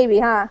little baby,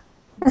 huh?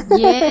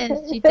 Yes,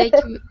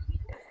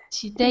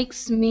 she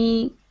takes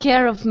me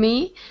care of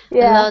me a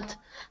Yeah. lot.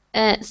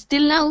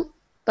 Still now,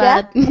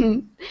 Yeah? but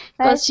because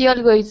Nice. she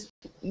always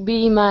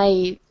be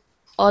my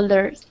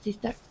older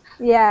sister.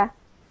 Yeah.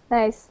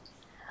 Nice.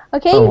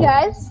 Okay, you Oh,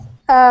 guys.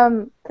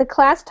 The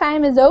class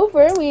time is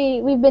over.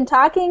 We've been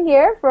talking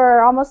here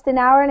for almost an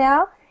hour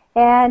now,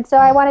 and so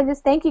I want to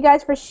just thank you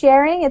guys for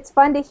sharing. It's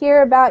fun to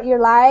hear about your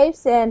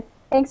lives, and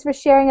thanks for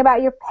sharing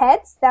about your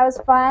pets. That was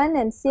fun,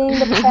 and seeing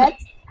the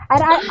pets.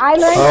 And I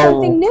learned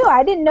something oh, new.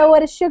 I didn't know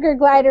what a sugar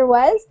glider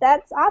was.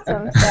 That's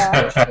awesome. So,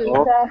 Me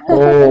too.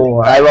 oh,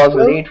 I was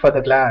late for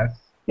the class.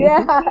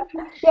 yeah,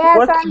 yeah. So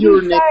What's I'm really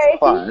your next sorry.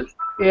 class?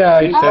 Yeah,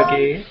 it's Um,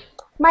 okay.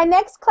 My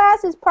next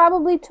class is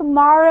probably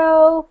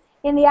tomorrow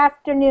in the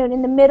afternoon,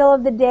 in the middle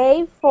of the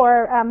day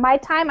for my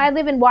time. I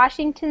live in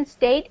Washington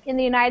State in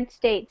the United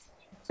States.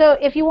 So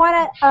if you want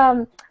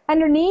to,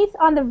 underneath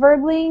on the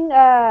Verbling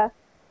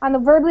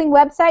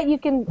website, you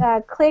can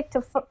click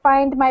to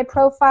find my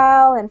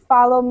profile and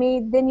follow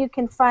me. Then you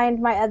can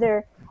find my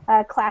other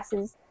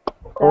classes.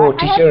 So Oh,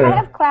 I teacher.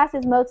 have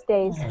classes most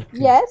days.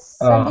 Yes,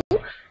 Uh,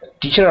 Sandeep?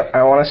 Teacher,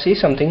 I want to say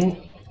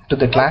something to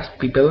the class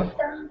people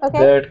Okay.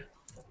 that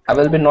I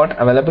will be not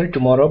available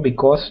tomorrow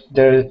because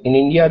there in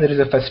India there is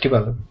a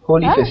festival,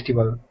 Holi Oh,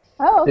 festival.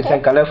 oh, It's okay.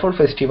 a colorful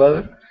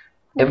festival.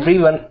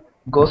 Everyone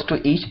goes to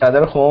each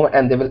other home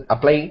and they will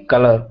apply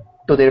color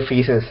to their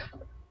faces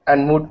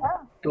and move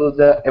to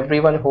the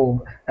everyone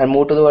home and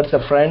move towards the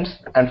friends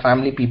and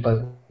family people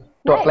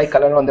to apply Nice.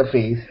 color on the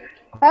face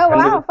Oh, and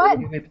they will wow, cover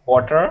fun. you with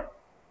water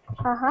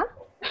Uh-huh.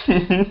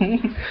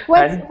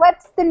 and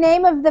What's the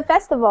name of the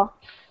festival?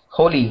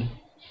 Holi,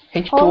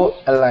 Holy?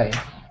 Holi.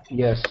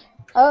 Yes.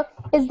 Oh,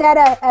 is that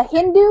a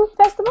Hindu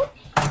festival?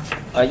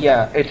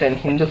 Yeah, it's an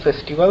Hindu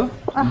festival,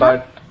 Uh-huh.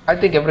 but I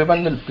think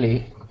everyone will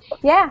play.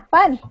 Yeah,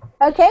 fun.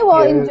 Okay,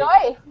 well, Yes.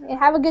 enjoy.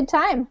 Have a good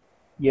time.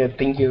 Yeah,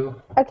 thank you.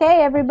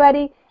 Okay,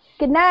 everybody.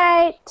 Good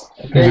night.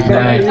 Okay, Good thank you,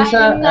 night.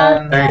 Lisa,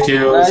 and Thank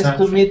you, nice Lisa.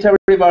 to meet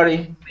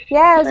everybody.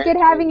 Yeah, it was good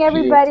having Thank you.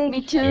 everybody.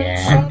 Me too.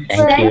 Yeah, Thanks thank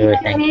for you. Nice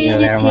to Thank meet you you,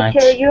 very teacher.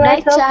 much. You are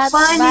Nice so chat.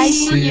 Bye. funny.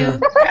 See See you. you.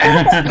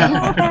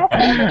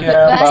 Thank you.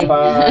 Bye Bye.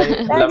 bye.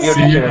 Love you,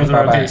 See you teacher. another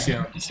Bye bye.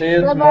 occasion. See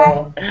you Bye-bye.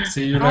 tomorrow.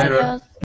 See you later. Adios.